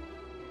airport,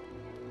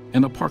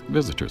 and a park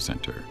visitor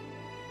center.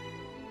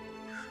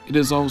 It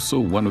is also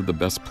one of the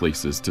best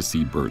places to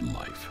see bird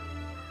life.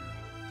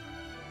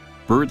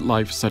 Bird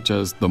life such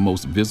as the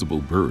most visible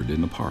bird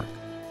in the park,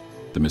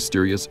 the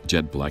mysterious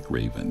jet-black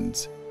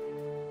ravens.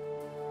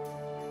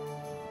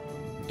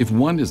 If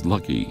one is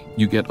lucky,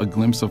 you get a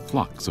glimpse of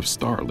flocks of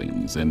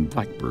starlings and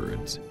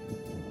blackbirds,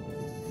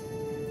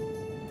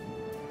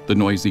 the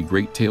noisy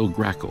great-tailed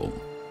grackle,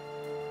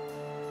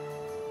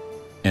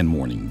 and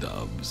mourning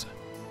doves.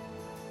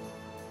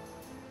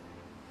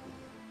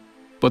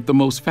 But the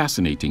most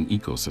fascinating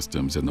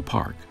ecosystems in the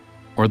park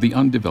are the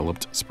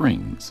undeveloped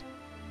springs.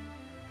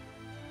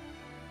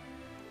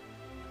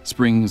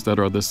 Springs that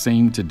are the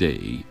same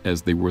today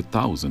as they were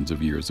thousands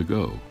of years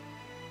ago.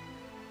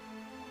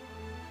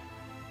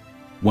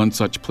 One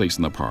such place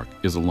in the park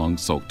is along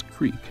Salt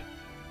Creek.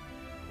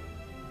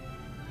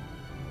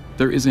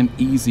 There is an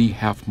easy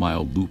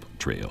half-mile loop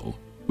trail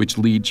which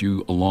leads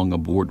you along a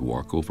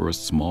boardwalk over a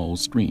small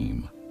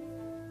stream.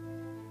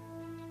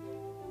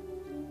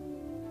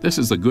 This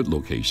is a good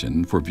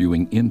location for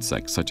viewing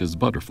insects such as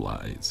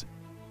butterflies,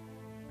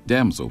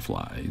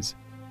 damselflies,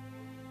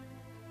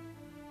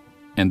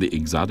 and the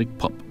exotic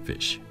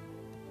pupfish.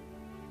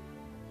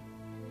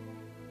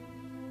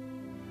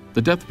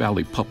 The Death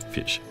Valley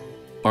pupfish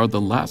are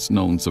the last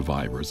known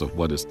survivors of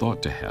what is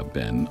thought to have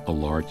been a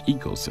large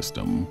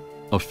ecosystem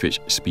of fish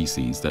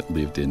species that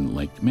lived in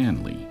Lake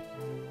Manly,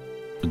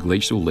 a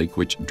glacial lake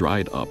which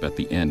dried up at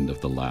the end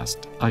of the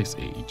last ice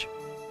age.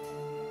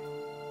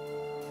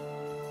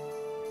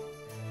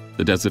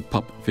 The desert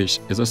pupfish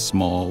is a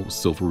small,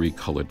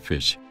 silvery-colored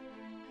fish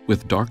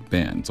with dark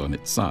bands on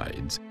its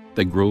sides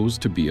that grows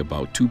to be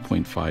about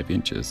 2.5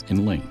 inches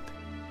in length.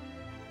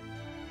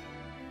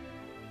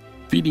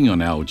 Feeding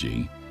on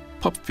algae,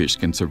 Pupfish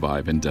can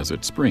survive in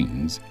desert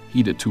springs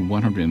heated to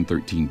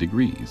 113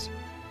 degrees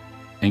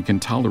and can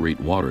tolerate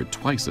water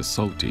twice as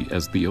salty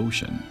as the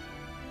ocean.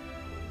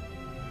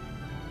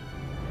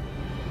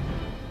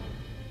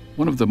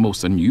 One of the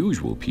most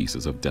unusual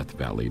pieces of Death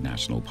Valley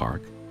National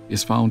Park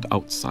is found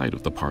outside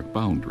of the park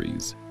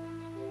boundaries.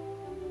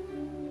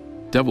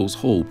 Devil's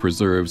Hole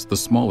preserves the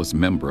smallest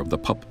member of the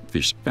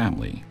pupfish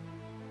family.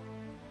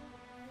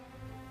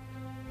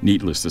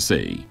 Needless to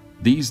say,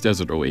 these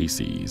desert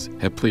oases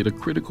have played a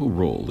critical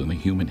role in the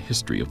human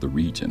history of the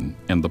region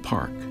and the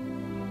park.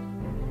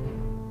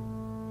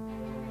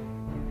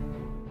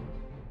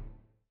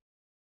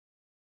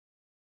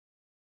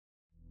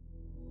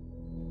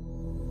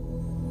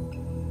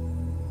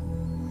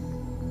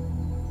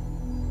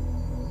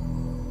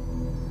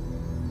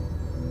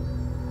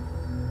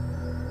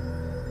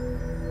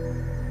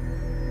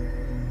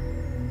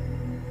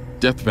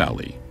 Death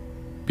Valley,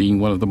 being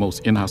one of the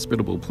most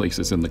inhospitable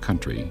places in the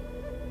country,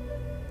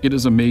 it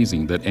is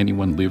amazing that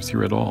anyone lives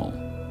here at all.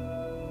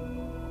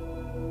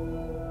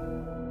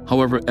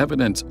 However,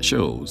 evidence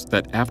shows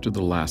that after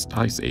the last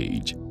ice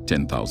age,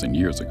 10,000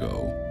 years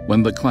ago,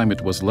 when the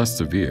climate was less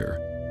severe,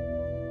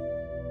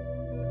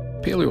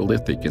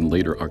 Paleolithic and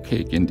later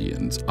Archaic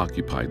Indians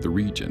occupied the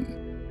region.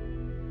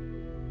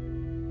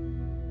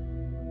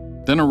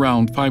 Then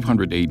around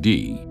 500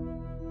 AD,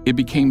 it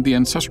became the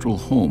ancestral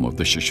home of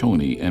the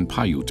Shoshone and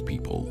Paiute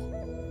people.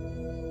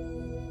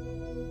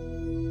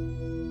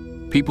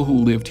 People who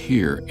lived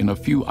here in a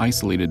few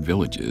isolated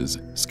villages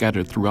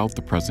scattered throughout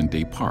the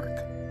present-day park.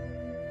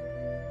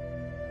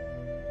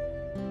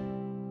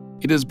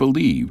 It is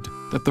believed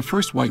that the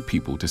first white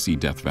people to see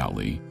Death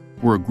Valley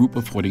were a group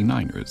of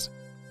 49ers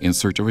in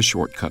search of a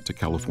shortcut to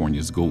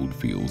California's gold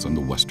fields on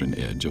the western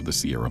edge of the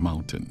Sierra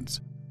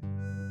Mountains.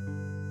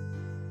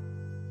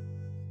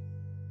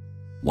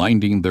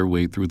 Winding their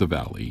way through the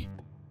valley,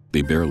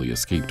 they barely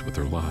escaped with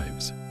their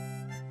lives.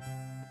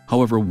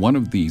 However, one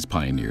of these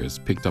pioneers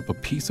picked up a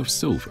piece of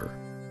silver,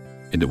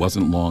 and it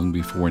wasn't long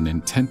before an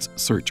intense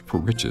search for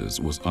riches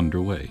was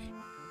underway.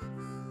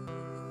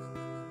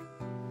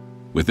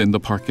 Within the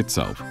park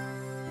itself,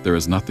 there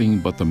is nothing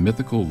but the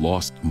mythical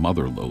lost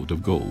mother lode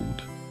of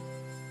gold.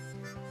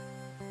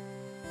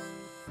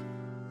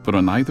 But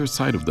on either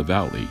side of the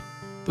valley,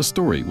 the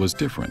story was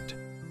different.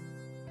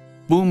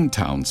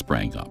 Boomtown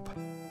sprang up.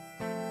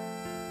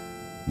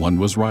 One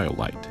was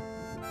Rhyolite,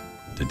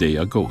 today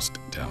a ghost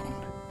town.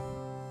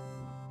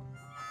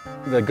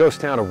 The ghost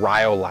town of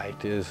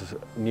Rhyolite is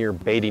near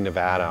Beatty,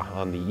 Nevada,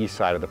 on the east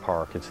side of the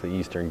park. It's the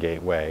Eastern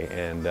Gateway,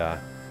 and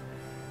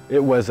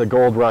it was a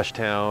gold rush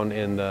town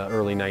in the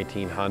early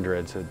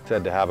 1900s. It's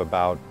said to have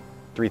about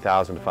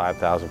 3,000 to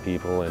 5,000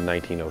 people in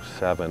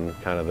 1907,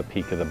 kind of the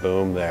peak of the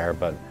boom there,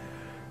 but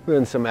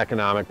then some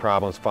economic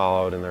problems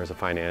followed and there was a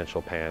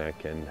financial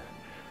panic, and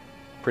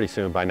pretty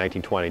soon, by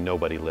 1920,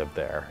 nobody lived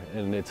there.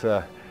 And it's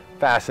a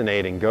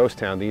fascinating ghost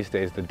town these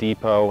days. The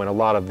depot and a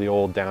lot of the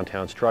old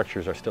downtown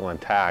structures are still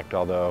intact,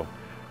 although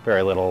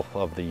very little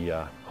of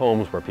the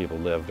homes where people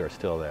lived are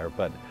still there.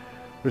 But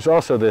there's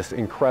also this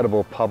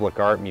incredible public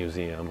art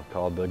museum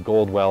called the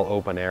Goldwell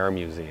Open Air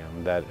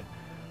Museum that,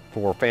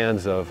 for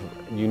fans of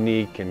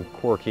unique and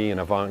quirky and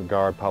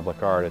avant-garde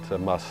public art, it's a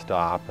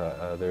must-stop.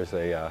 There's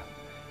a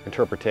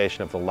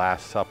interpretation of the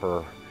Last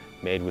Supper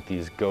made with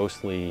these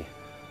ghostly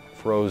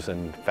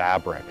frozen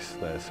fabrics,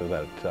 so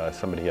that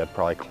somebody had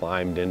probably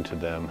climbed into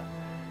them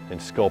and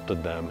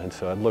sculpted them, and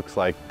so it looks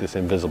like this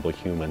invisible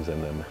humans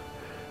in them,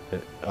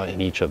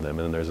 in each of them,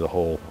 and there's a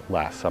whole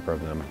Last Supper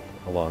of them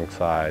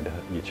alongside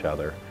each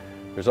other.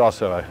 There's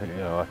also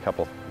a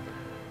couple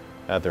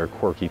other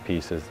quirky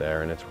pieces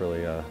there, and it's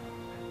really it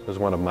was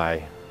one of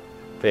my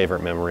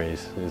favorite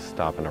memories, is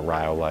stopping at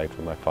Rhyolite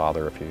with my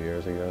father a few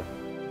years ago.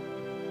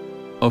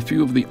 A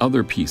few of the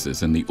other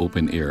pieces in the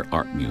open-air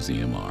art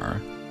museum are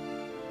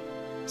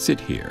Sit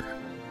Here,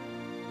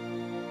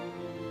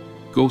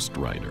 Ghost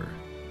Rider,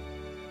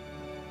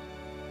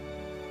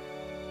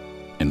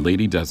 and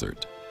Lady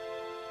Desert,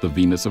 the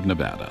Venus of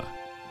Nevada.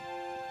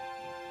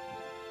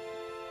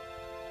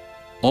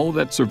 All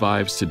that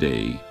survives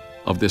today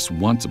of this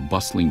once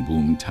bustling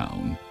boom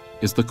town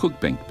is the Cook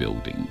Bank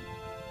Building,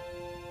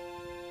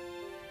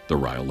 the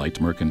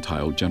Rhyolite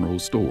Mercantile General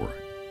Store,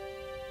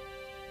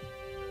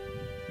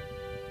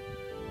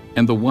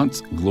 and the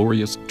once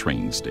glorious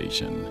train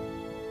station.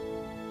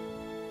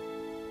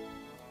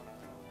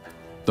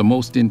 The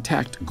most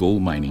intact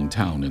gold mining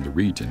town in the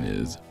region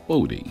is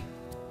Bodie,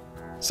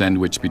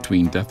 sandwiched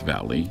between Death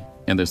Valley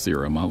and the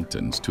Sierra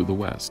Mountains to the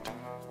west.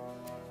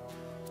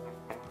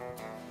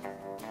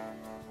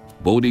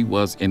 Bodie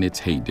was in its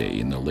heyday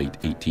in the late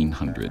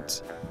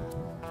 1800s.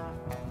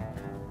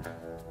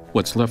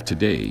 What's left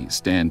today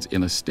stands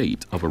in a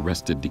state of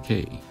arrested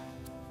decay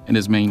and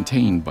is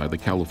maintained by the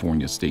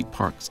California State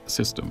Parks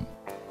system.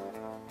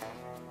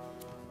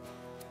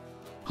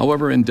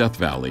 However, in Death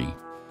Valley,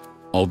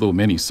 although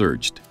many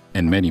searched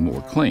and many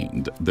more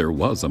claimed there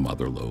was a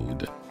mother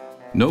lode,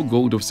 no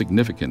gold of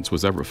significance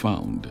was ever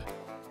found.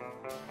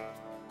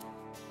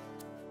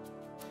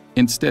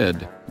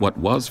 Instead, what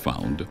was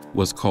found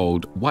was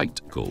called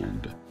white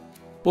gold,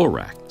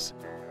 borax.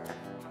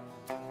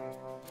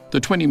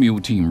 The 20-mule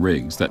team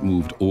rigs that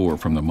moved ore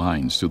from the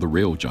mines to the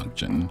rail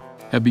junction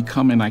have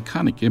become an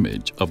iconic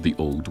image of the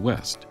Old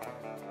West.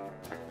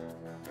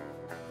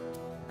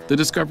 The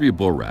discovery of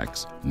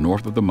borax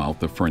north of the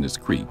mouth of Furnace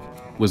Creek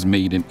was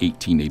made in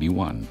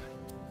 1881.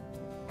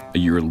 A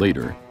year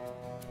later,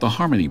 the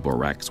Harmony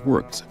Borax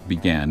Works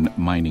began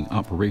mining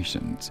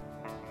operations,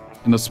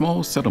 and a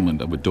small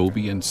settlement of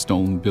adobe and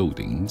stone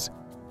buildings,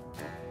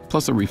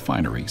 plus a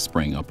refinery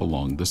sprang up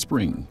along the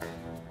spring.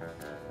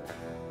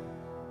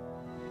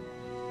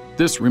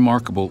 This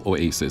remarkable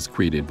oasis,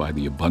 created by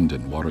the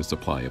abundant water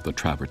supply of the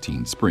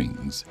Travertine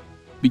Springs,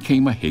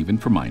 became a haven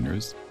for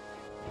miners,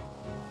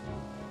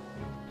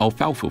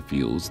 alfalfa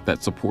fields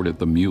that supported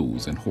the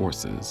mules and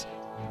horses,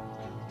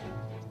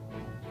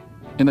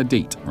 and a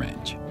date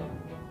ranch.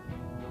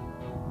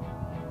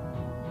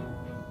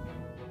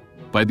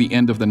 By the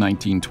end of the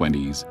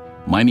 1920s,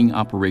 mining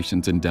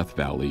operations in Death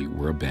Valley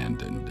were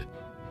abandoned,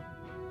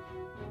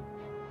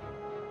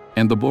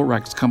 and the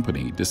Borax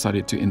Company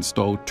decided to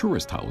install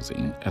tourist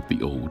housing at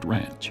the old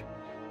ranch.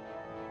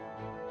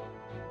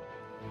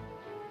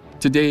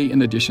 Today,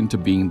 in addition to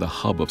being the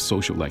hub of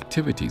social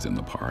activities in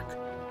the park,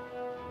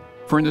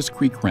 Furnace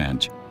Creek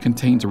Ranch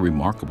contains a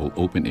remarkable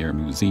open-air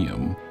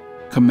museum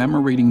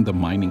commemorating the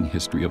mining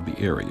history of the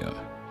area.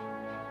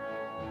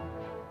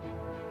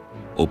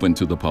 Opened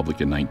to the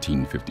public in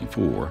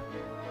 1954,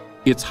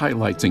 its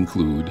highlights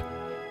include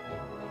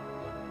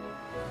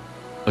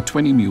a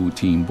 20-mule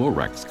team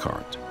borax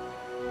cart,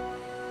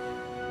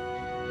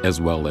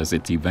 as well as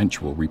its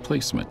eventual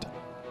replacement,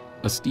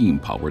 a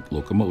steam-powered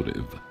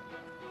locomotive.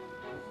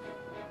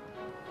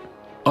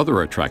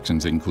 Other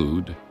attractions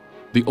include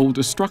the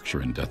oldest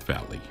structure in Death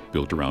Valley,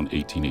 built around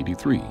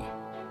 1883,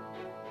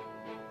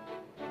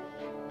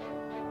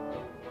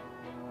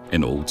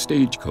 an old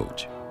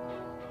stagecoach,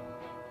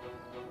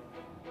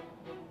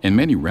 and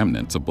many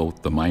remnants of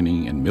both the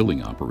mining and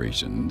milling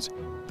operations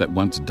that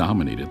once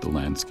dominated the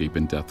landscape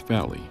in Death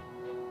Valley.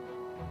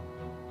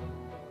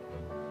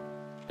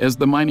 As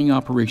the mining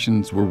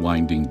operations were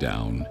winding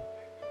down,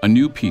 a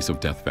new piece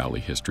of Death Valley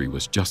history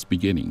was just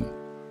beginning: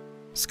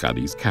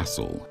 Scotty's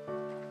Castle.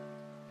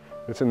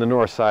 It's in the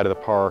north side of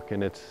the park,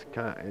 and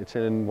it's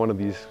in one of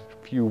these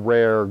few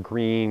rare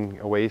green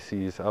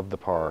oases of the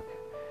park.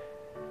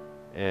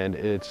 And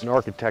it's an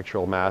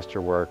architectural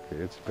masterwork.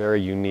 It's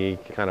very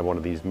unique, kind of one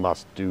of these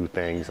must-do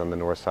things on the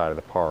north side of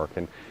the park.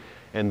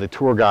 And the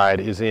tour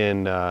guide is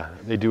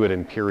they do it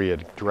in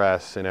period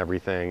dress and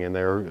everything, and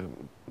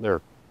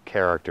they're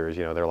characters,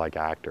 you know, they're like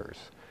actors.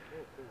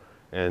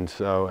 And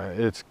so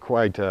it's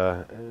quite,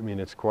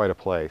 it's quite a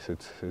place.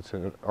 It's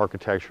an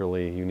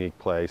architecturally unique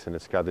place, and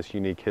it's got this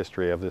unique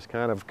history of this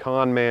kind of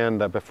con man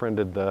that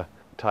befriended the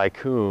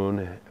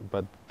tycoon,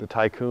 but the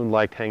tycoon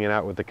liked hanging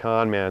out with the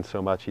con man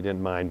so much he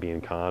didn't mind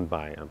being conned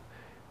by him.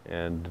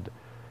 And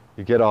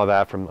you get all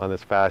that on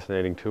this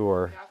fascinating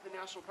tour.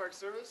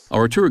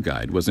 Our tour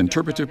guide was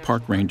interpretive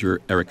park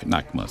ranger Eric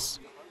Nakmus.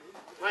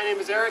 My name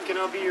is Eric, and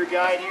I'll be your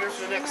guide here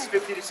for the next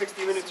 50 to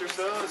 60 minutes or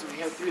so as we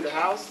head through the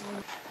house.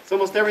 So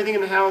almost everything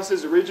in the house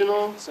is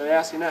original, so I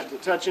ask you not to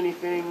touch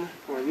anything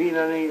or lean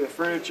on any of the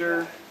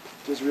furniture.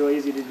 It's really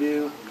easy to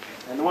do.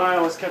 And the one I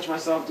always catch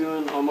myself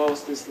doing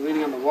almost is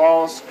leaning on the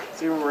walls.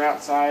 See, when we're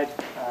outside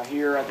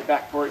here at the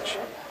back porch,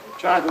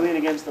 try to lean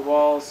against the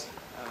walls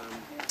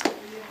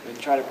and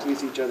try to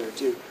please each other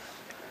too.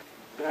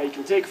 Now you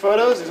can take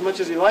photos as much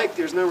as you like.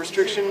 There's no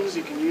restrictions.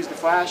 You can use the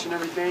flash and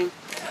everything.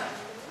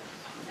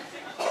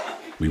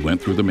 We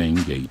went through the main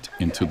gate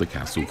into the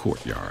castle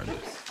courtyard.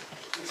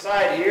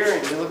 Inside here,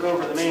 and you look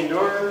over the main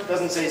door, it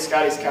doesn't say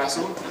Scotty's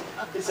Castle.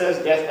 It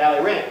says Death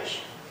Valley Ranch.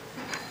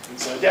 And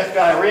so Death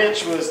Valley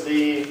Ranch was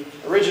the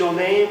original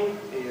name,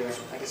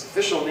 I guess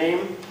official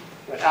name,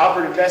 that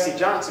Albert and Bessie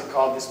Johnson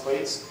called this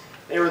place.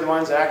 They were the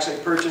ones that actually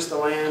purchased the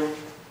land,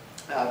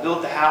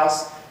 built the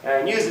house,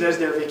 and used it as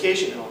their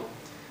vacation home.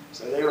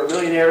 So they were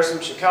millionaires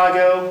from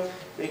Chicago,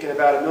 making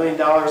about $1 million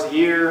a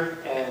year,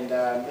 and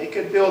they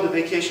could build a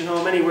vacation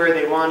home anywhere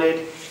they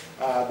wanted.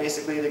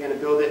 Basically, they're going to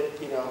build it,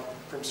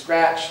 from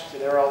scratch, so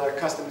there are all their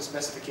custom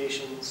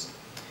specifications.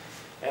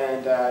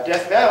 And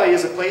Death Valley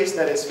is a place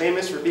that is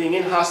famous for being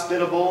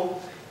inhospitable,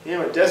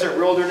 a desert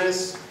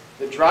wilderness,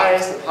 the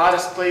driest and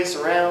hottest place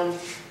around.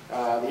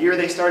 The year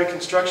they started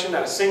construction,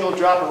 not a single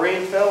drop of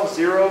rain fell,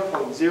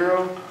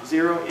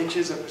 0.00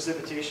 inches of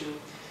precipitation,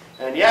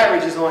 and the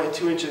average is only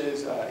 2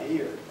 inches a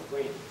year of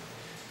rain.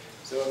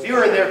 So if you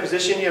were in their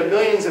position, you have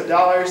millions of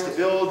dollars to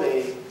build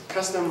a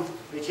custom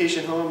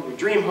vacation home, your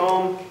dream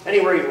home,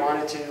 anywhere you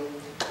wanted to.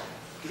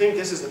 You think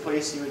this is the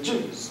place you would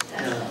choose?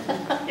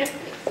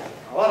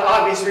 A lot of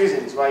obvious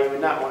reasons why you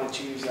would not want to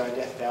choose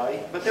Death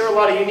Valley, but there were a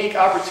lot of unique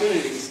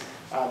opportunities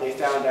they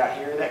found out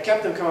here that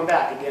kept them coming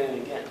back again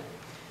and again.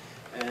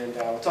 And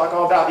we'll talk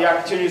all about the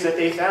opportunities that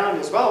they found,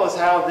 as well as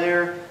how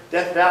their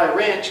Death Valley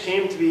Ranch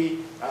came to be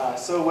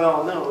so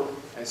well known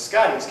as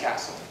Scotty's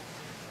Castle.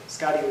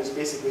 Scotty was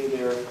basically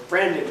their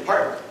friend and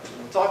partner.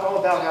 And we'll talk all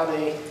about how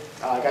they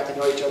got to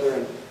know each other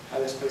and how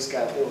this place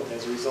got built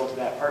as a result of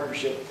that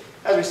partnership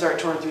as we start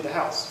touring through the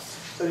house.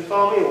 So if you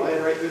follow me, we'll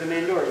head right through the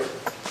main door here.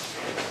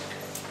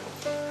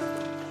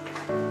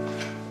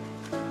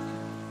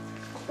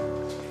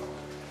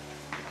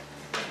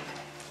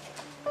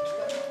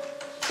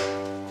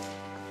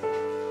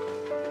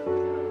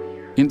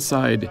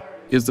 Inside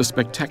is the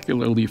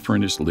spectacularly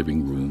furnished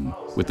living room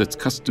with its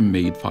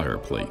custom-made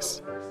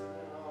fireplace.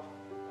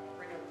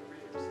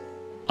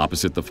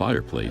 Opposite the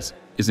fireplace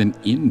is an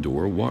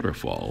indoor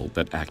waterfall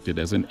that acted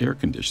as an air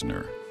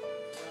conditioner.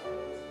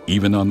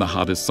 Even on the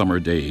hottest summer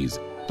days,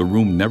 the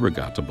room never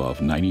got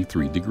above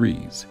 93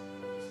 degrees.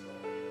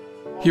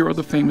 Here are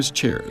the famous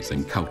chairs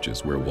and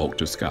couches where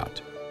Walter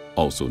Scott,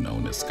 also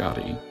known as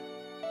Scotty,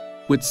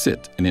 would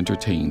sit and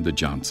entertain the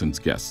Johnsons'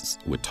 guests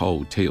with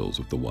tall tales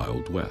of the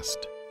Wild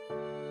West.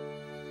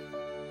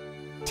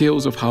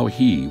 Tales of how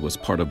he was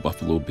part of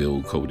Buffalo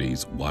Bill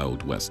Cody's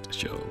Wild West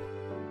show.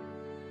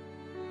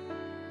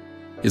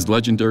 His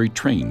legendary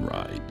train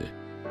ride.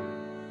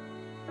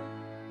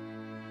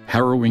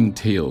 Harrowing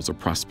tales of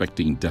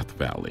prospecting Death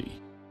Valley.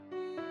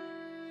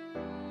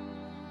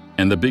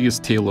 And the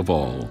biggest tale of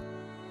all,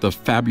 the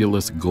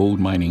fabulous gold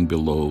mining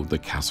below the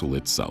castle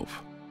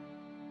itself.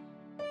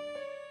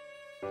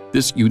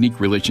 This unique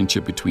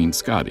relationship between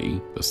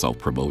Scotty, the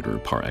self-promoter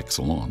par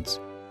excellence,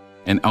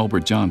 and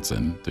Albert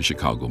Johnson, the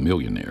Chicago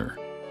millionaire,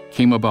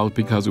 came about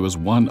because it was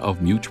one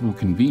of mutual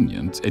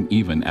convenience and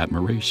even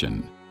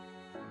admiration.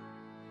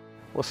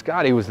 Well,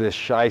 Scotty was this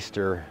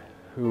shyster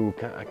who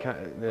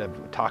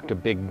talked a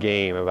big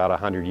game about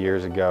 100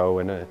 years ago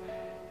in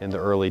the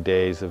early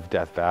days of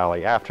Death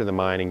Valley, after the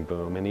mining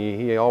boom. And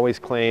he always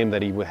claimed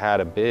that he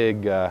had a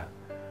big,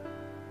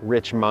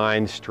 rich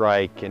mine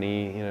strike, and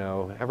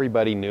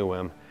everybody knew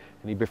him.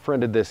 And he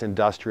befriended this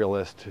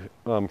industrialist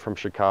from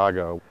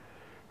Chicago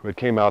who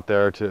came out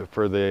there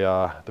for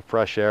the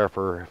fresh air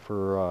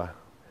for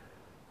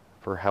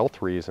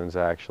health reasons,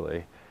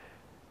 actually.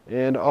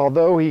 And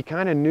although he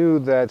kind of knew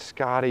that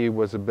Scotty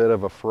was a bit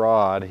of a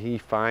fraud, he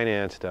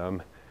financed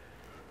him,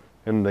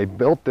 and they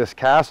built this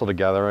castle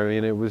together. I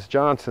mean, it was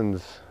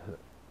Johnson's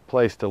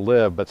place to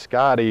live, but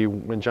Scotty,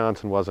 when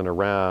Johnson wasn't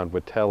around,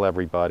 would tell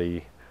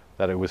everybody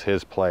that it was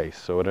his place.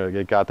 So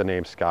it got the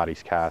name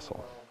Scotty's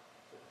Castle.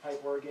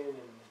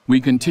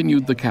 We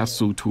continued the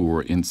castle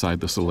tour inside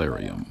the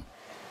solarium.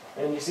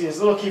 And you see this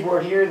little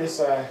keyboard here,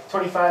 this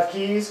 25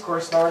 keys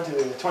correspond to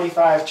the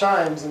 25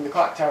 chimes in the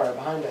clock tower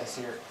behind us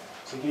here.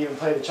 So you can even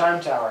play the chime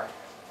tower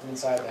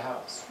inside the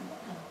house.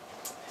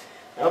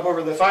 Now up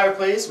over the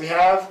fireplace we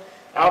have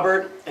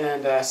Albert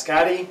and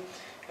Scotty.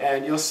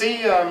 And you'll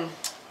see, I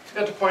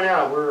forgot to point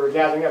out, we're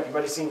gathering up, you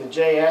might have seen the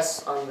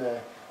JS on the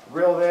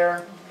grill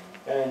there.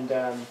 And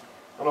on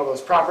all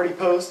those property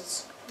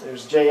posts,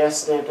 there's JS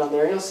stamped on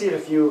there. You'll see it a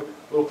few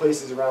little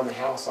places around the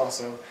house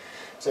also.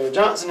 So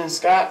Johnson and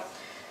Scott,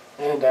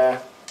 and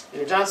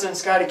Johnson and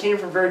Scotty came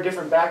from very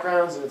different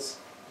backgrounds, and it's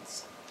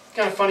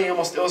kind of funny,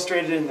 almost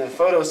illustrated in the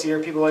photos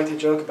here. People like to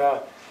joke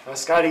about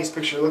Scotty's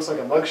picture looks like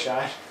a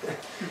mugshot.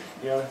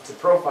 It's a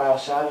profile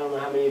shot. I don't know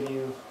how many of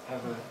you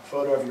have a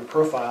photo of your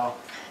profile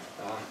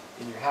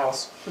in your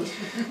house.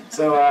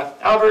 So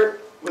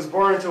Albert was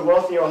born into a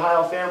wealthy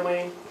Ohio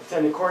family,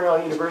 attended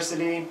Cornell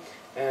University,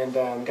 and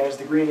got his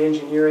degree in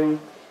engineering.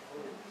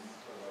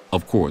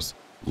 Of course,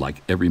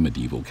 like every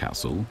medieval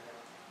castle,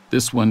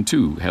 this one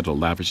too had a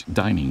lavish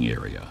dining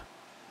area.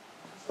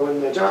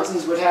 When the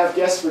Johnsons would have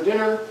guests for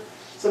dinner,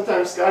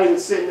 sometimes Scotty would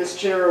sit in this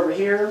chair over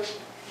here,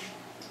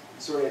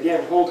 sort of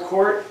again hold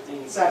court,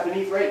 and he sat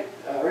beneath right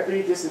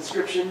beneath this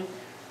inscription. It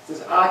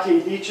says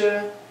 "Ake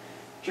Dicha,"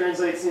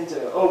 translates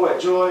into "Oh what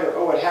joy" or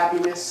 "Oh what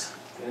happiness,"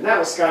 and that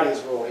was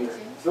Scotty's role here.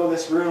 Fill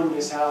this room,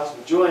 this house,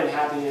 with joy and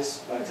happiness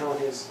by telling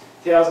his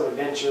tales of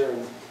adventure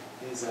and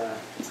his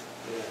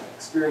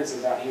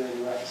experiences out here in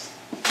the West.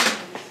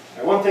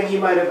 Now, one thing he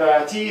might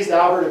have teased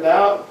Albert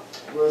about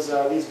was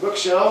these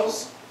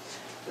bookshelves.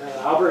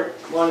 Albert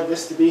wanted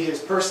this to be his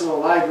personal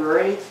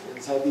library,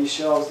 and had these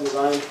shelves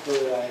designed for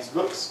his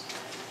books.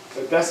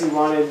 But Bessie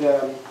wanted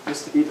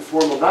this to be the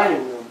formal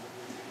dining room.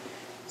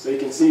 So you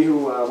can see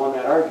who won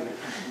that argument.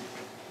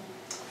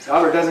 So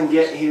Albert doesn't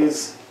get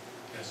his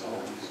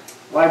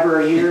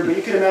library here, but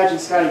you can imagine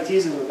Scotty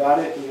teasing him about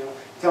it,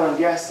 telling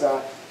guests,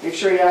 make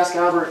sure you ask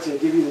Albert to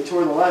give you the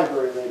tour of the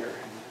library later.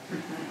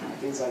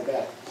 Things like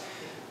that.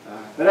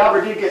 But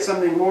Albert did get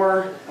something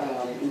more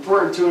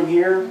important to him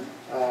here,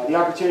 the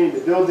opportunity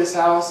to build this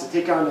house, to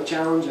take on the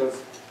challenge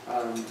of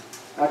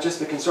not just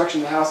the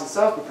construction of the house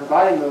itself, but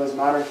providing those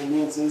modern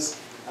conveniences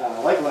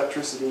like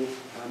electricity,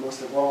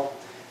 most of all.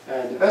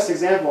 And the best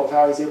example of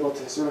how he's able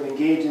to sort of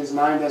engage his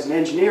mind as an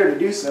engineer to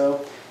do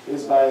so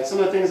is by some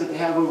of the things that they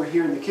have over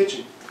here in the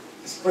kitchen.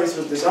 This place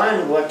was designed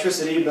with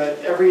electricity, but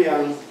every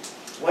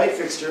light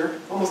fixture,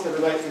 almost every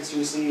light fixture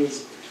you see,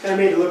 is kind of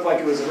made to look like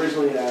it was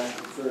originally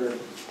for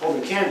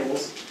holding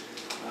candles.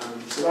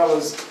 So that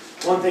was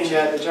one thing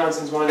that the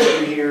Johnsons wanted to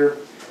do here,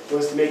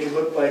 was to make it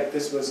look like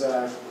this was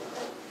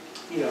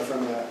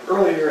from an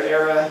earlier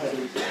era,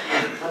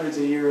 hundreds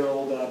of year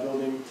old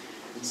building.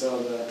 And so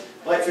the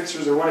light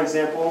fixtures are one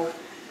example.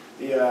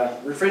 The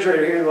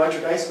refrigerator here, the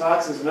electric ice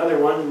box, is another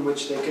one in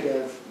which they could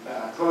have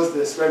closed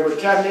this redwood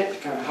cabinet to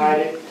kind of hide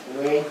it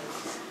away.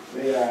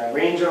 The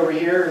range over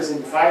here is in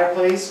the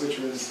fireplace, which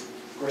was,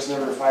 of course,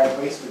 never a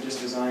fireplace, but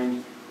just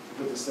designed to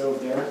put the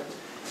stove there.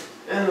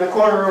 And in the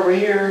corner over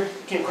here,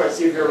 you can't quite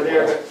see it over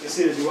there, but you'll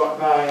see as you walk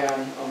by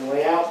on the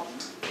layout,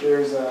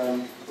 there's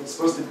what's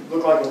supposed to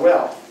look like a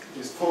well.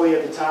 There's pulley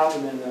at the top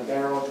and then a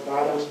barrel at the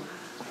bottom.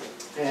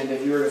 And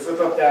if you were to flip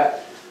up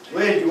that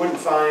lid, you wouldn't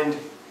find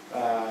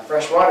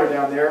fresh water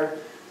down there.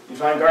 You'd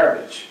find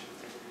garbage.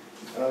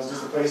 That was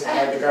just a place to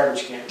hide the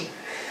garbage can.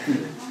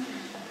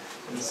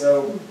 And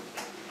so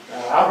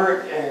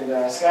Albert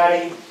and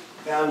Scotty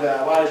found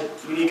a lot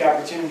of unique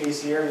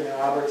opportunities here. You know,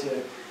 Albert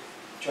to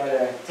try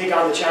to take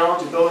on the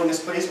challenge of building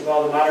this place with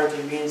all the modern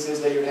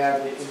conveniences that you would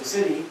have in the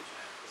city.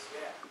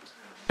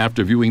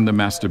 After viewing the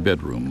master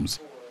bedrooms,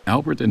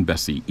 Albert and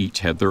Bessie each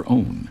had their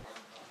own.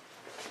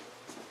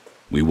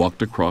 We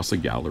walked across a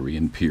gallery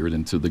and peered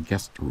into the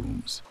guest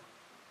rooms.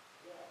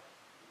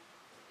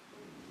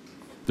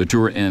 The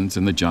tour ends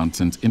in the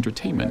Johnsons'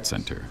 Entertainment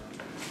Center.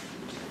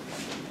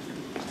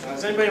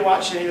 Has anybody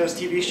watched any of those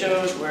TV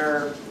shows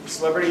where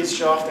celebrities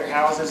show off their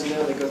houses, you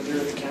know, they go through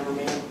with the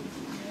cameraman?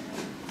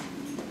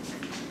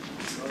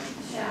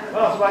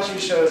 Well, if you watch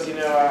these shows, you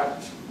know,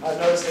 I've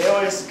noticed they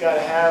always got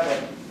to have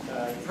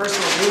a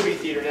personal movie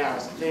theater now.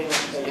 It's a thing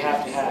that you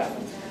have to have.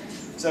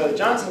 So the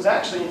Johnsons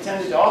actually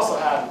intended to also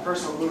have a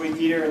personal movie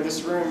theater in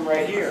this room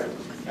right here.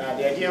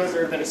 The idea was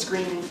there had been a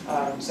screen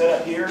set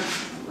up here,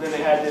 and then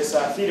they had this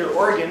theater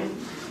organ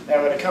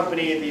that would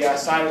accompany the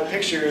silent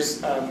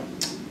pictures,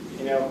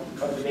 you know,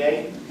 of the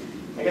day.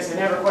 I guess they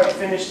never quite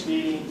finished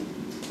the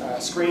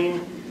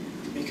screen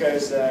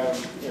because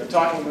you know,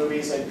 talking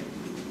movies had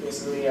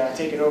basically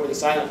taken over the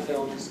silent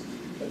films.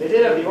 But they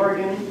did have the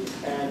organ,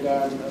 and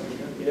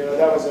you know,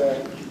 that was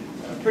a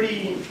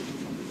pretty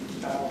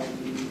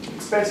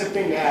expensive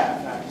thing to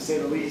have, to say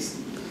the least,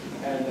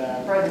 and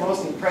probably the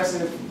most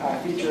impressive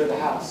feature of the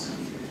house.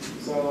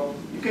 So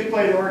you could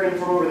play the organ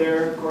from over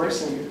there, of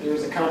course, and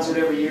there's a concert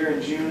every year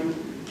in June,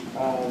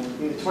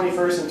 the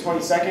 21st and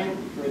 22nd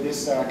for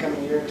this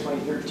coming year in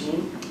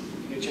 2013.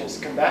 You get a chance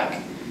to come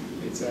back.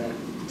 It's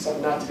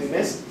something not to be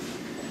missed.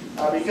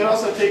 But you can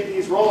also take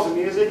these rolls of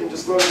music and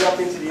just load it up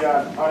into the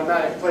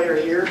automatic player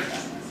here.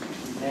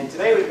 And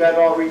today we've got it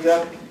all rigged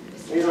up.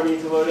 We don't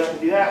need to load it up to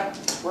do that.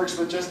 It works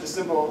with just a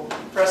simple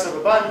press of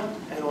a button,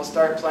 and it'll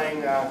start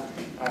playing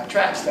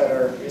tracks that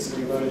are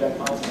basically loaded up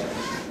onto there.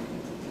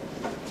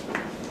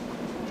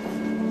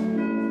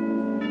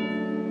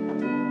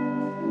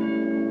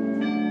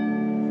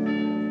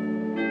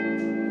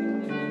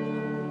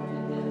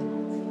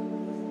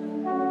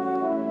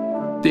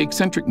 The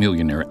eccentric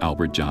millionaire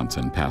Albert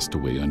Johnson passed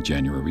away on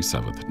January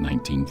 7,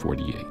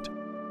 1948.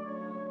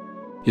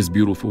 His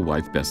beautiful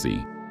wife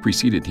Bessie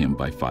preceded him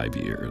by 5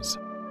 years.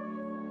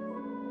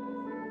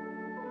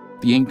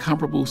 The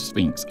incomparable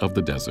Sphinx of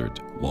the desert,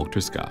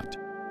 Walter Scott,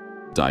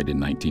 died in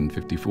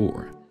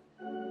 1954.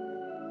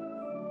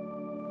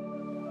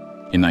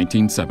 In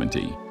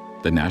 1970,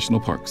 the National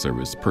Park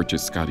Service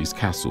purchased Scotty's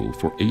castle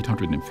for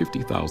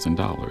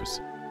 $850,000.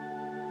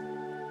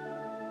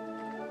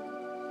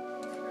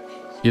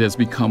 It has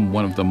become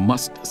one of the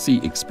must-see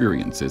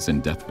experiences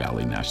in Death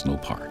Valley National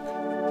Park.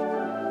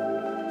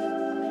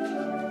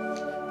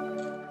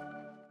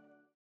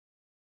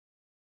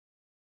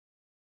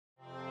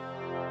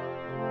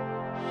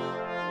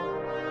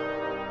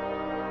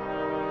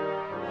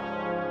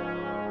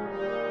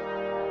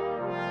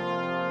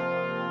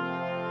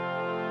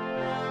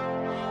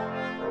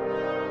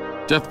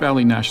 Death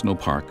Valley National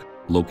Park,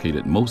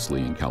 located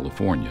mostly in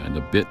California and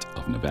a bit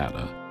of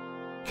Nevada,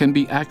 can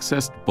be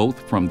accessed both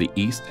from the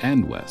east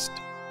and west.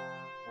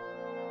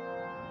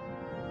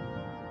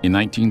 In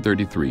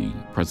 1933,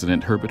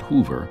 President Herbert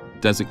Hoover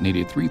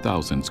designated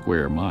 3,000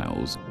 square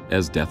miles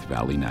as Death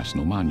Valley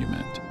National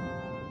Monument.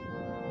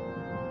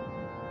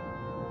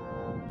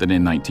 Then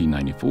in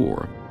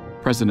 1994,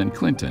 President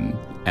Clinton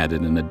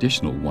added an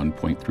additional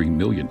 1.3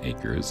 million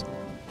acres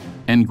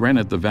and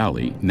granted the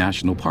valley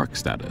national park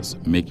status,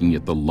 making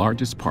it the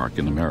largest park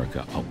in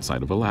America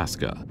outside of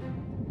Alaska.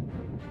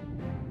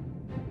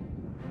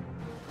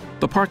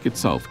 The park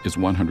itself is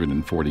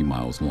 140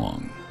 miles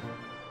long.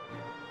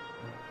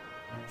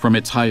 From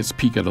its highest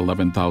peak at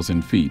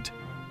 11,000 feet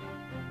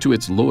to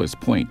its lowest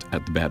point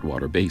at the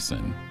Badwater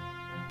Basin,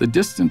 the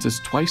distance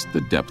is twice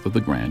the depth of the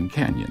Grand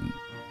Canyon.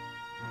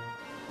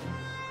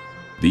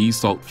 These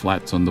salt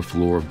flats on the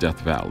floor of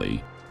Death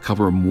Valley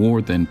cover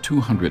more than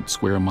 200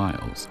 square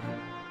miles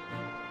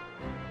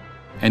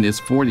and is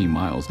 40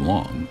 miles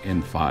long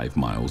and 5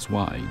 miles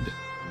wide.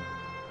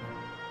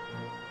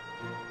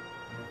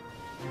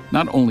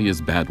 Not only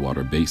is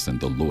Badwater Basin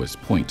the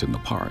lowest point in the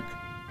park,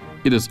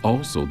 it is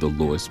also the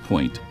lowest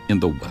point in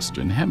the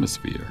Western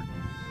Hemisphere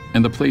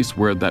and the place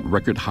where that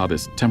record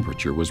hottest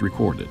temperature was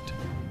recorded.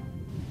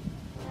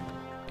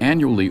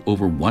 Annually,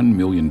 over 1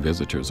 million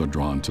visitors are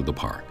drawn to the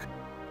park.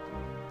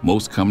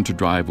 Most come to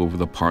drive over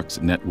the park's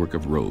network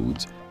of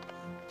roads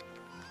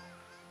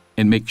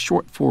and make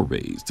short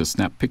forays to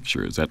snap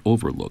pictures at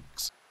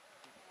overlooks,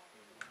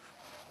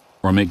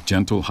 or make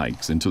gentle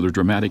hikes into the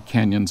dramatic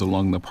canyons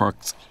along the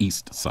park's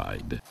east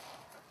side.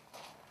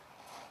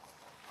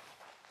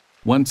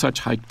 One such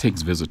hike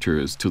takes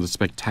visitors to the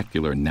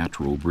spectacular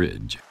Natural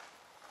Bridge.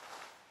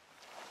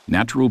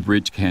 Natural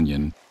Bridge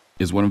Canyon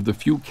is one of the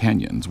few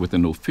canyons with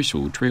an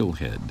official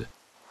trailhead.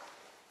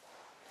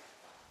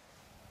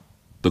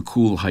 The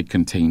cool hike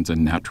contains a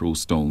natural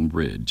stone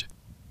bridge,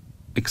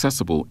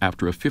 accessible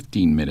after a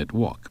 15-minute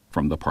walk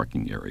from the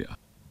parking area.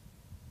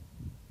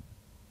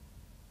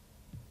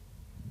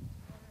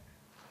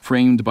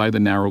 Framed by the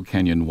narrow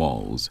canyon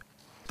walls,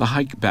 the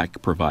hike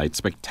back provides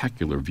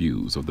spectacular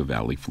views of the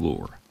valley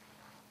floor.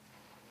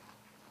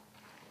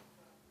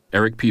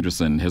 Eric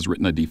Peterson has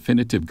written a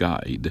definitive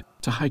guide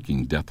to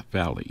hiking Death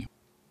Valley.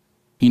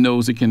 He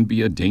knows it can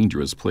be a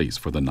dangerous place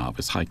for the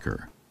novice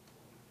hiker.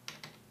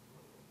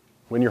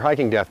 When you're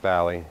hiking Death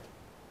Valley,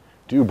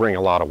 do bring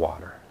a lot of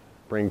water.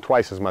 Bring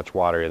twice as much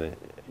water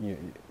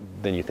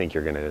than you think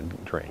you're going to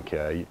drink.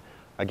 A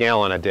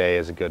gallon a day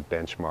is a good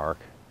benchmark.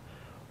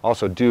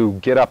 Also, do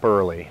get up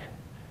early.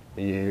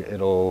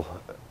 It'll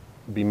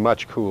be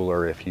much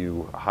cooler if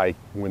you hike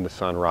when the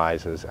sun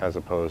rises as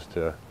opposed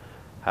to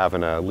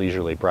having a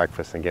leisurely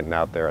breakfast and getting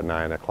out there at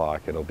 9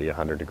 o'clock. It'll be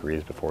 100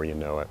 degrees before you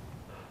know it.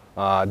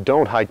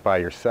 Don't hike by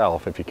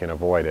yourself if you can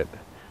avoid it.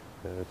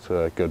 It's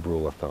a good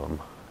rule of thumb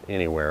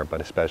anywhere,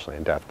 but especially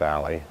in Death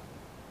Valley.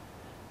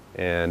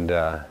 And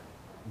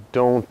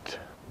don't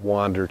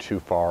wander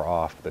too far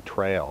off the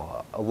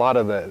trail.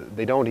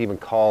 They don't even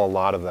call a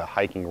lot of the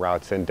hiking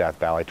routes in Death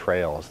Valley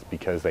trails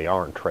because they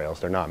aren't trails.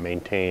 They're not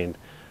maintained.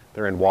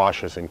 They're in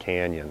washes and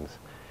canyons.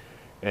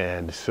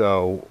 And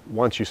so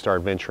once you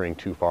start venturing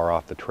too far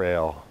off the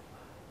trail,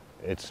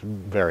 it's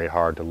very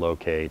hard to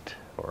locate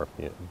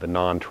the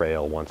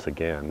non-trail once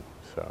again.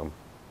 So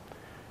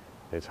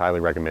it's highly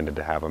recommended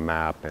to have a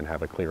map and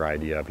have a clear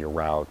idea of your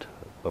route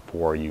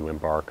before you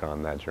embark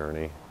on that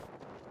journey.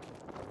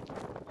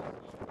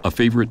 A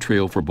favorite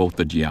trail for both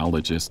the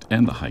geologist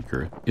and the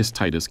hiker is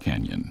Titus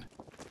Canyon.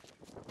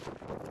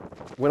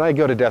 When I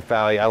go to Death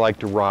Valley, I like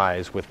to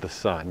rise with the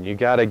sun. You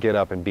got to get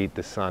up and beat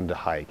the sun to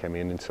hike.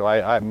 And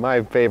so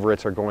my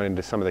favorites are going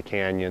into some of the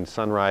canyons,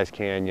 Sunrise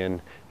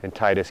Canyon and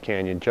Titus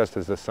Canyon, just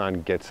as the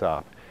sun gets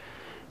up.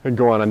 And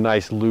go on a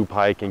nice loop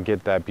hike and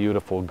get that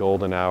beautiful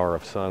golden hour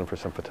of sun for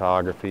some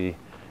photography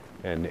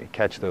and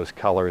catch those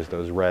colors,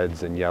 those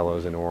reds and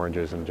yellows and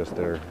oranges, and just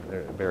their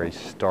very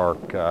stark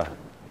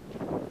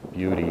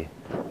beauty.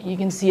 You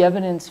can see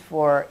evidence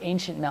for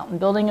ancient mountain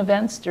building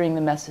events during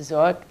the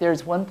Mesozoic.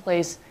 There's one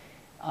place,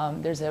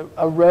 there's a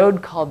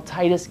road called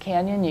Titus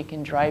Canyon. You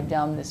can drive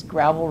down this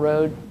gravel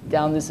road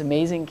down this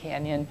amazing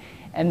canyon,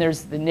 and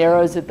there's the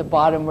narrows at the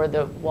bottom where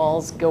the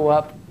walls go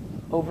up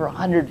over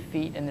 100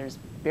 feet and there's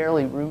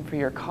barely room for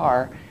your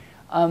car.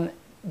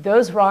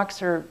 Those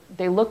rocks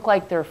they look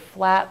like they're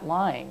flat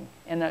lying.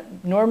 And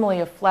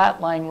normally a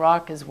flat lying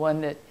rock is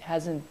one that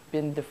hasn't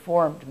been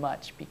deformed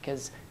much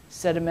because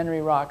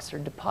sedimentary rocks are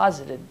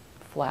deposited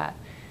flat.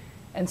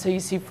 And so you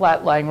see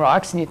flat lying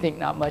rocks and you think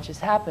not much has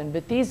happened,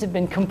 but these have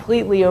been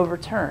completely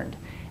overturned.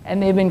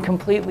 And they've been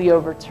completely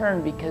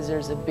overturned because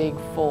there's a big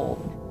fold.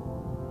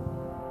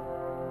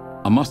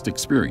 A must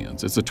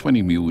experience is the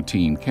 20 Mule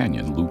Team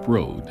Canyon Loop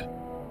Road.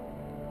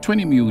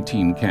 20 Mule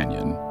Team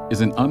Canyon is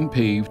an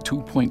unpaved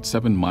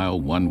 2.7-mile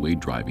one-way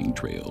driving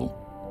trail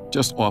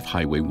just off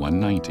Highway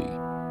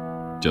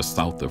 190, just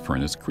south of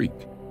Furnace Creek.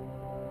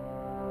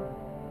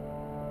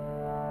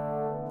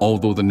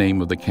 Although the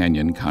name of the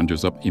canyon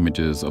conjures up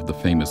images of the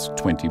famous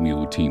 20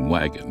 Mule Team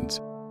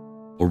wagons,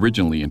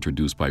 originally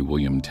introduced by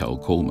William Tell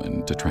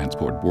Coleman to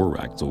transport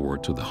borax ore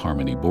to the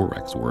Harmony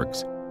Borax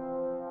Works,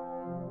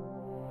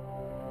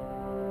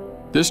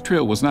 this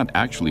trail was not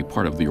actually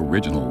part of the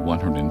original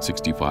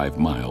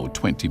 165-mile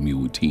 20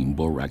 Mule Team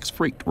borax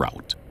freight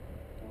route.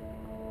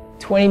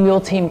 20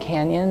 Mule Team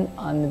Canyon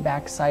on the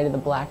backside of the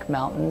Black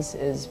Mountains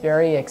is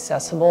very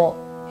accessible,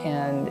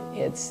 and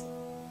it's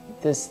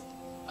this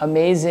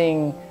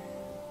amazing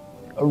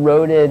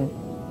eroded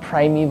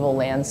primeval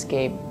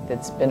landscape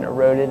that's been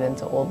eroded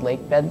into old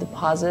lake bed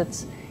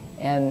deposits.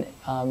 And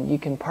you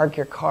can park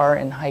your car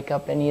and hike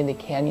up any of the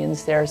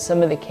canyons there.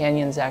 Some of the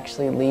canyons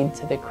actually lead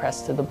to the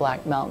crest of the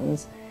Black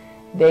Mountains.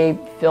 They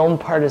filmed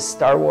part of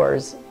Star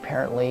Wars,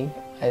 apparently,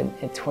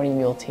 at 20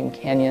 Mule Team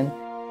Canyon.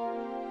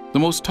 The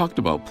most talked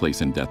about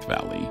place in Death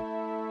Valley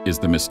is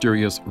the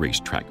mysterious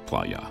Racetrack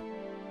Playa,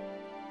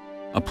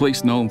 a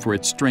place known for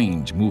its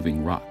strange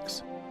moving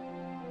rocks.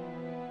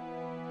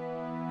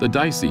 The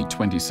dicey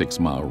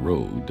 26-mile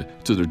road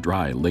to the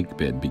dry lake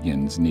bed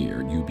begins near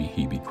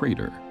Ubehebe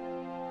Crater.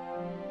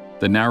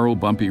 The narrow,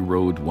 bumpy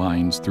road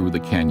winds through the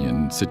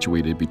canyon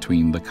situated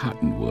between the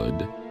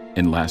Cottonwood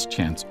and Last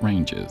Chance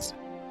Ranges.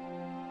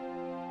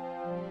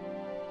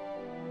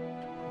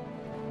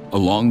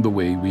 Along the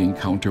way, we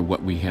encounter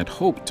what we had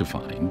hoped to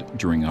find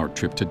during our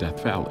trip to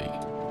Death Valley,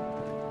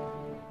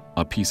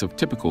 a piece of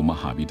typical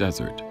Mojave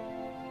Desert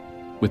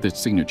with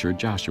its signature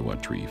Joshua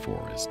tree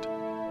forest.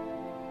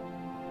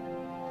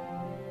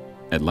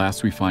 At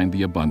last, we find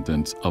the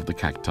abundance of the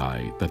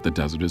cacti that the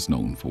desert is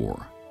known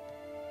for: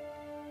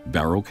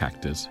 barrow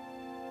cactus,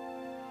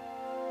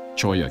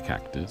 cholla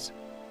cactus,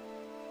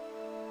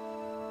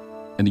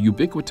 and the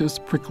ubiquitous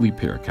prickly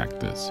pear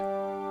cactus.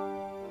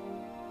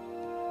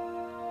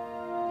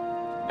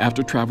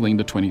 After traveling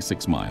the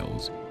 26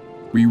 miles,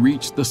 we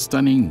reached the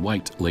stunning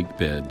white lake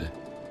bed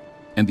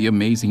and the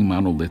amazing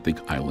monolithic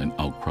island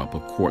outcrop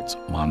of quartz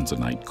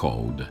monzonite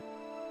called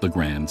the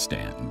Grand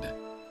Stand.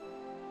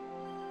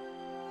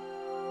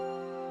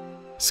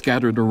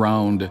 Scattered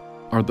around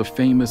are the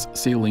famous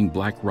sailing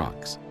black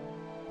rocks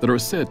that are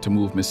said to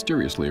move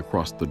mysteriously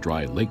across the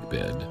dry lake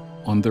bed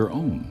on their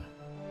own.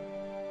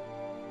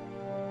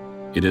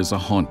 It is a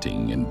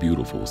haunting and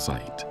beautiful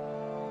sight.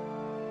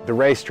 The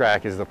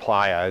racetrack is the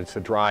playa. It's a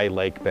dry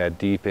lake bed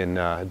deep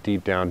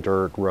down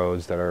dirt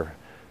roads that are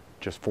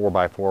just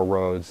 4x4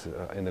 roads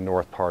in the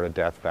north part of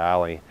Death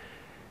Valley.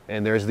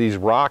 And there's these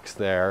rocks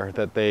there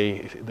that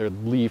they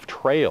leave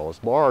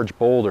trails, large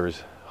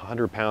boulders,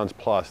 100 pounds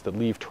plus, that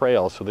leave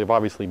trails. So they've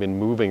obviously been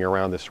moving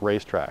around this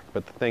racetrack.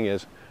 But the thing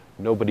is,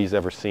 nobody's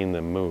ever seen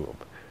them move.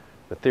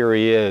 The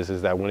theory is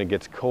that when it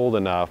gets cold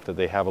enough that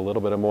they have a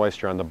little bit of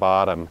moisture on the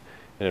bottom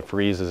and it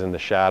freezes in the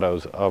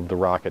shadows of the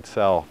rock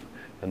itself,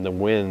 and the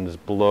winds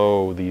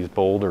blow these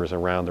boulders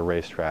around the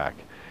racetrack.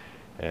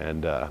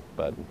 And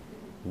but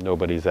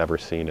nobody's ever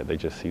seen it. They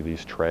just see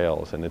these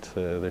trails, and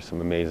there's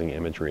some amazing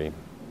imagery.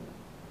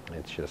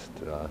 It's just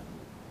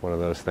one of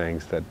those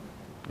things that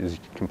is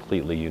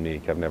completely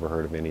unique. I've never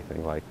heard of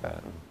anything like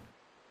that.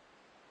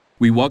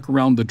 We walk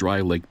around the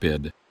dry lake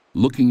bed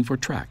looking for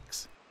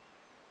tracks,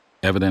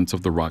 evidence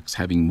of the rocks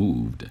having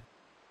moved.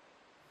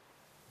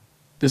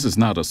 This is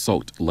not a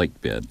salt lake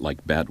bed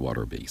like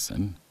Badwater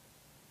Basin.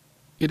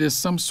 It is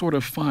some sort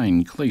of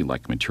fine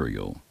clay-like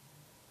material,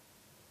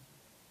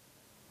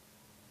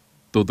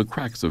 though the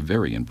cracks are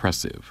very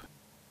impressive.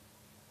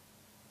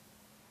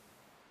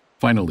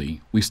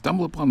 Finally, we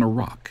stumble upon a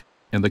rock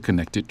and the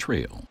connected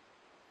trail.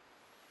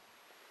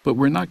 But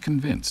we're not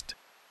convinced.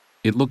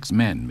 It looks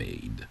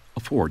man-made, a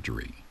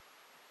forgery.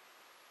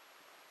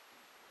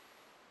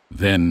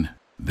 Then,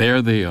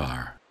 there they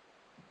are.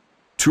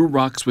 2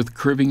 rocks with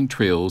curving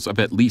trails of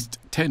at least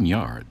 10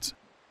 yards.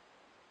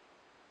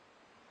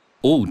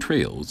 Old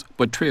trails,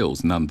 but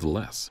trails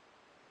nonetheless.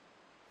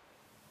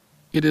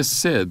 It is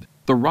said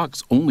the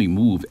rocks only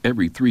move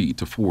every 3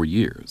 to 4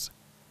 years,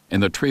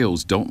 and the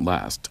trails don't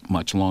last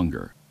much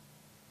longer.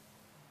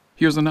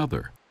 Here's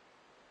another.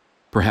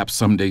 Perhaps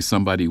someday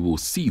somebody will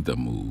see them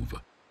move.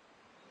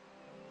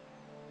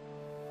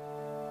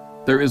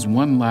 There is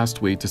one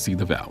last way to see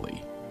the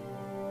valley,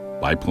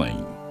 by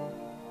plane.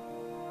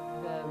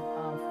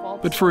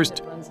 But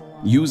first,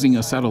 using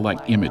a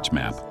satellite image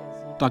map,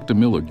 Dr.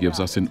 Miller gives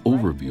us an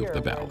overview of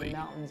the valley.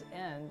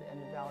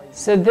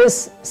 So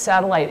this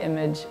satellite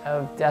image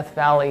of Death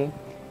Valley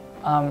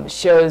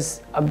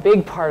shows a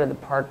big part of the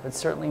park, but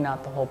certainly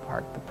not the whole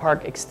park. The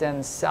park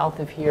extends south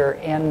of here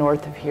and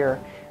north of here,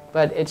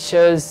 but it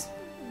shows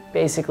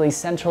basically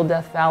central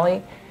Death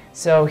Valley.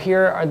 So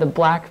here are the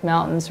Black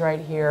Mountains right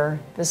here.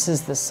 This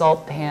is the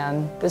Salt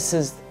Pan. This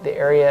is the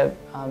area,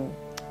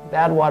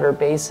 Badwater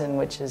Basin,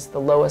 which is the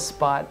lowest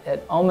spot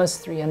at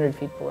almost 300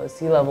 feet below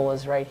sea level,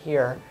 is right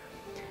here.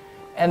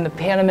 And the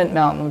Panamint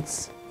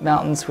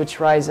Mountains, which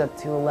rise up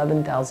to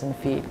 11,000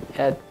 feet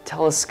at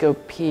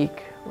Telescope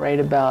Peak, right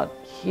about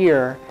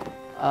here,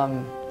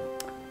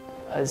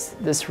 as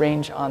this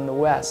range on the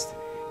west.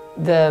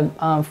 The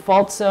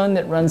fault zone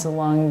that runs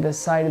along the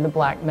side of the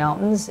Black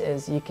Mountains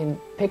is, you can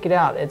pick it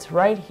out. It's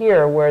right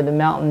here where the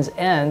mountains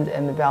end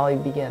and the valley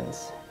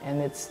begins.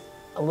 And it's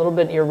a little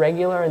bit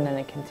irregular, and then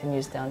it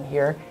continues down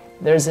here.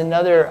 There's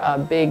another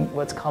big,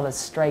 what's called a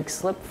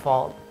strike-slip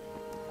fault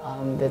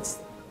that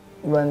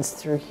runs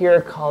through here,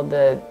 called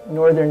the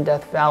Northern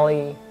Death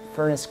Valley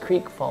Furnace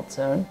Creek Fault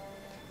Zone.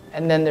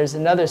 And then there's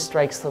another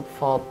strike-slip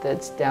fault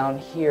that's down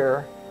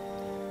here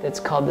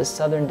that's called the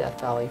Southern Death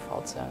Valley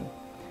Fault Zone.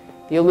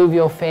 The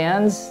alluvial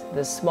fans,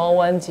 the small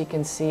ones you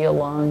can see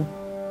along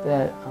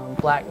the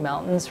Black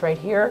Mountains right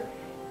here,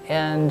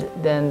 and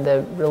then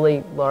the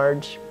really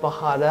large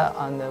Bajada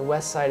on the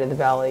west side of the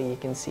valley you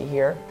can see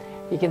here.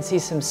 You can see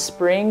some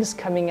springs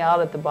coming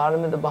out at the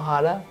bottom of the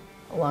Bajada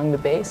along the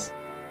base.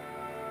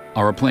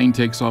 Our plane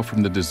takes off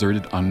from the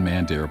deserted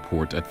unmanned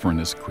airport at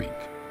Furnace Creek.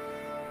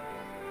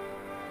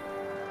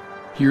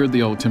 Here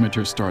the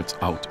altimeter starts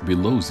out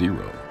below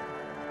zero,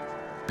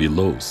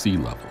 below sea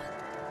level.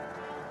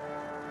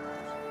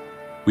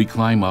 We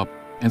climb up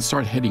and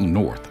start heading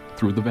north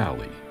through the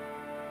valley.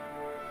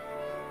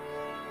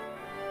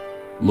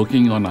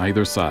 Looking on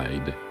either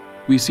side,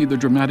 we see the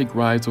dramatic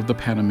rise of the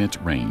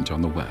Panamint Range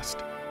on the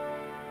west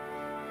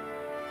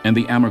and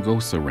the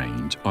Amargosa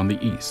Range on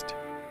the east.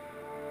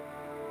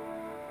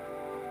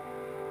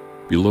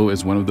 Below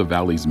is one of the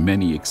valley's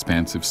many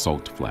expansive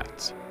salt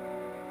flats.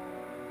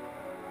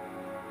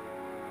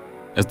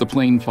 As the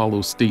plane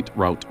follows State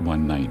Route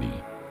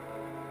 190,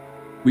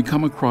 we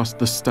come across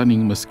the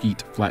stunning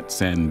Mesquite Flat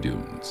Sand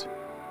Dunes.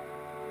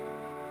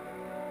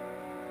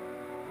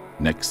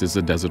 Next is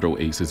the desert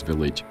oasis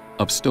village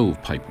of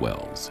Stovepipe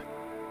Wells.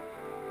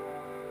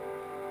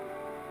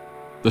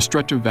 The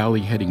stretch of valley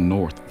heading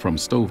north from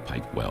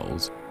Stovepipe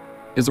Wells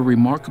is a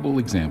remarkable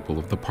example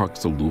of the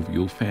park's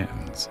alluvial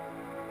fans.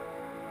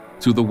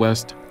 To the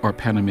west are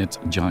Panamit's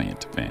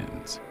giant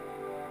fans.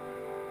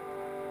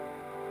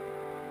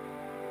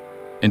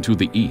 And to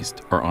the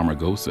east are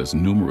Amargosa's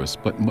numerous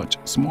but much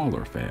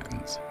smaller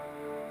fans.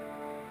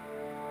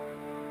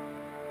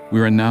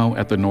 We are now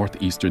at the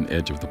northeastern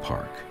edge of the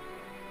park.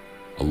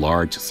 A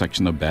large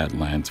section of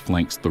badlands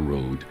flanks the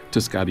road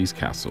to Scotty's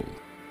Castle.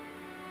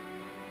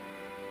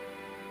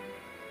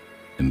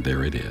 And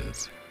there it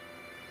is.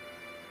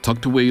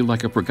 Tucked away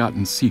like a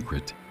forgotten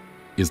secret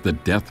is the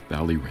Death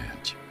Valley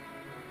Ranch,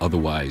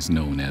 otherwise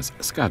known as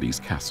Scotty's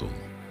Castle.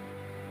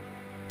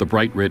 The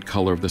bright red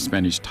color of the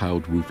Spanish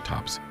tiled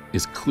rooftops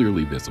is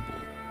clearly visible.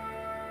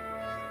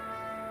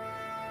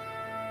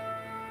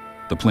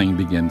 The plane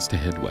begins to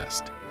head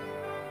west,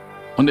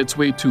 on its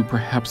way to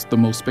perhaps the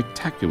most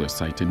spectacular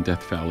sight in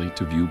Death Valley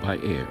to view by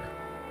air.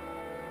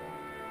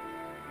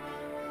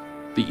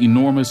 The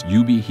enormous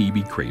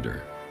Ubi-Hebe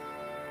crater,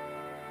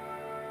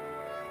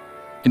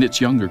 and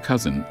its younger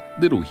cousin,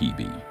 Little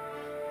Hebe.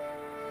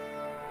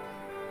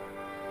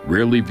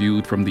 Rarely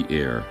viewed from the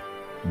air,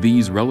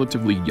 these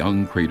relatively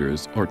young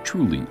craters are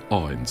truly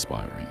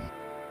awe-inspiring.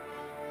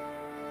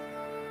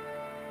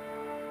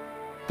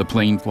 The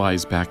plane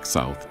flies back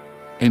south,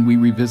 and we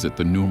revisit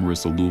the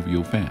numerous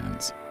alluvial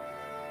fans,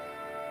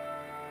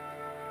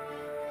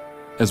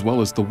 as well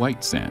as the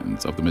white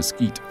sands of the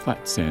Mesquite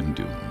flat sand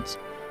dunes.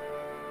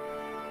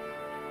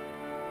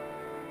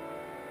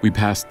 We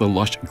pass the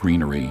lush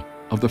greenery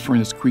of the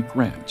Furnace Creek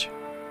Ranch.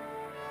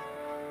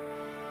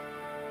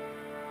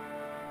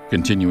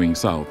 Continuing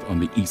south on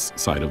the east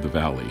side of the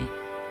valley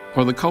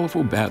are the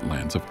colorful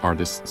badlands of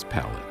Artist's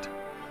Palette.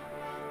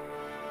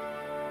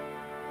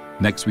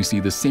 Next, we see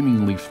the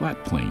seemingly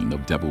flat plain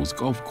of Devil's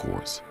Golf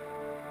Course,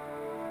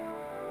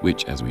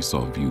 which, as we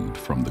saw viewed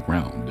from the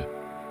ground,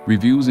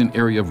 reviews an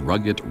area of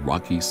rugged,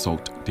 rocky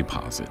salt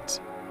deposits.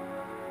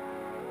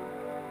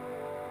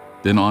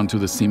 Then on to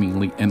the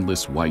seemingly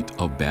endless white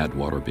of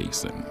Badwater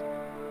Basin.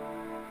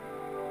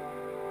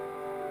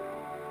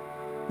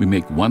 We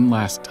make one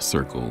last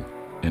circle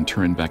and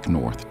turn back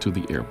north to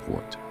the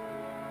airport.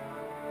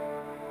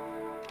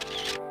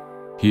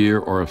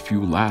 Here are a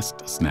few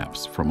last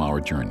snaps from our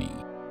journey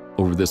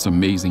over this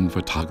amazing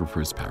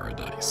photographer's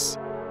paradise.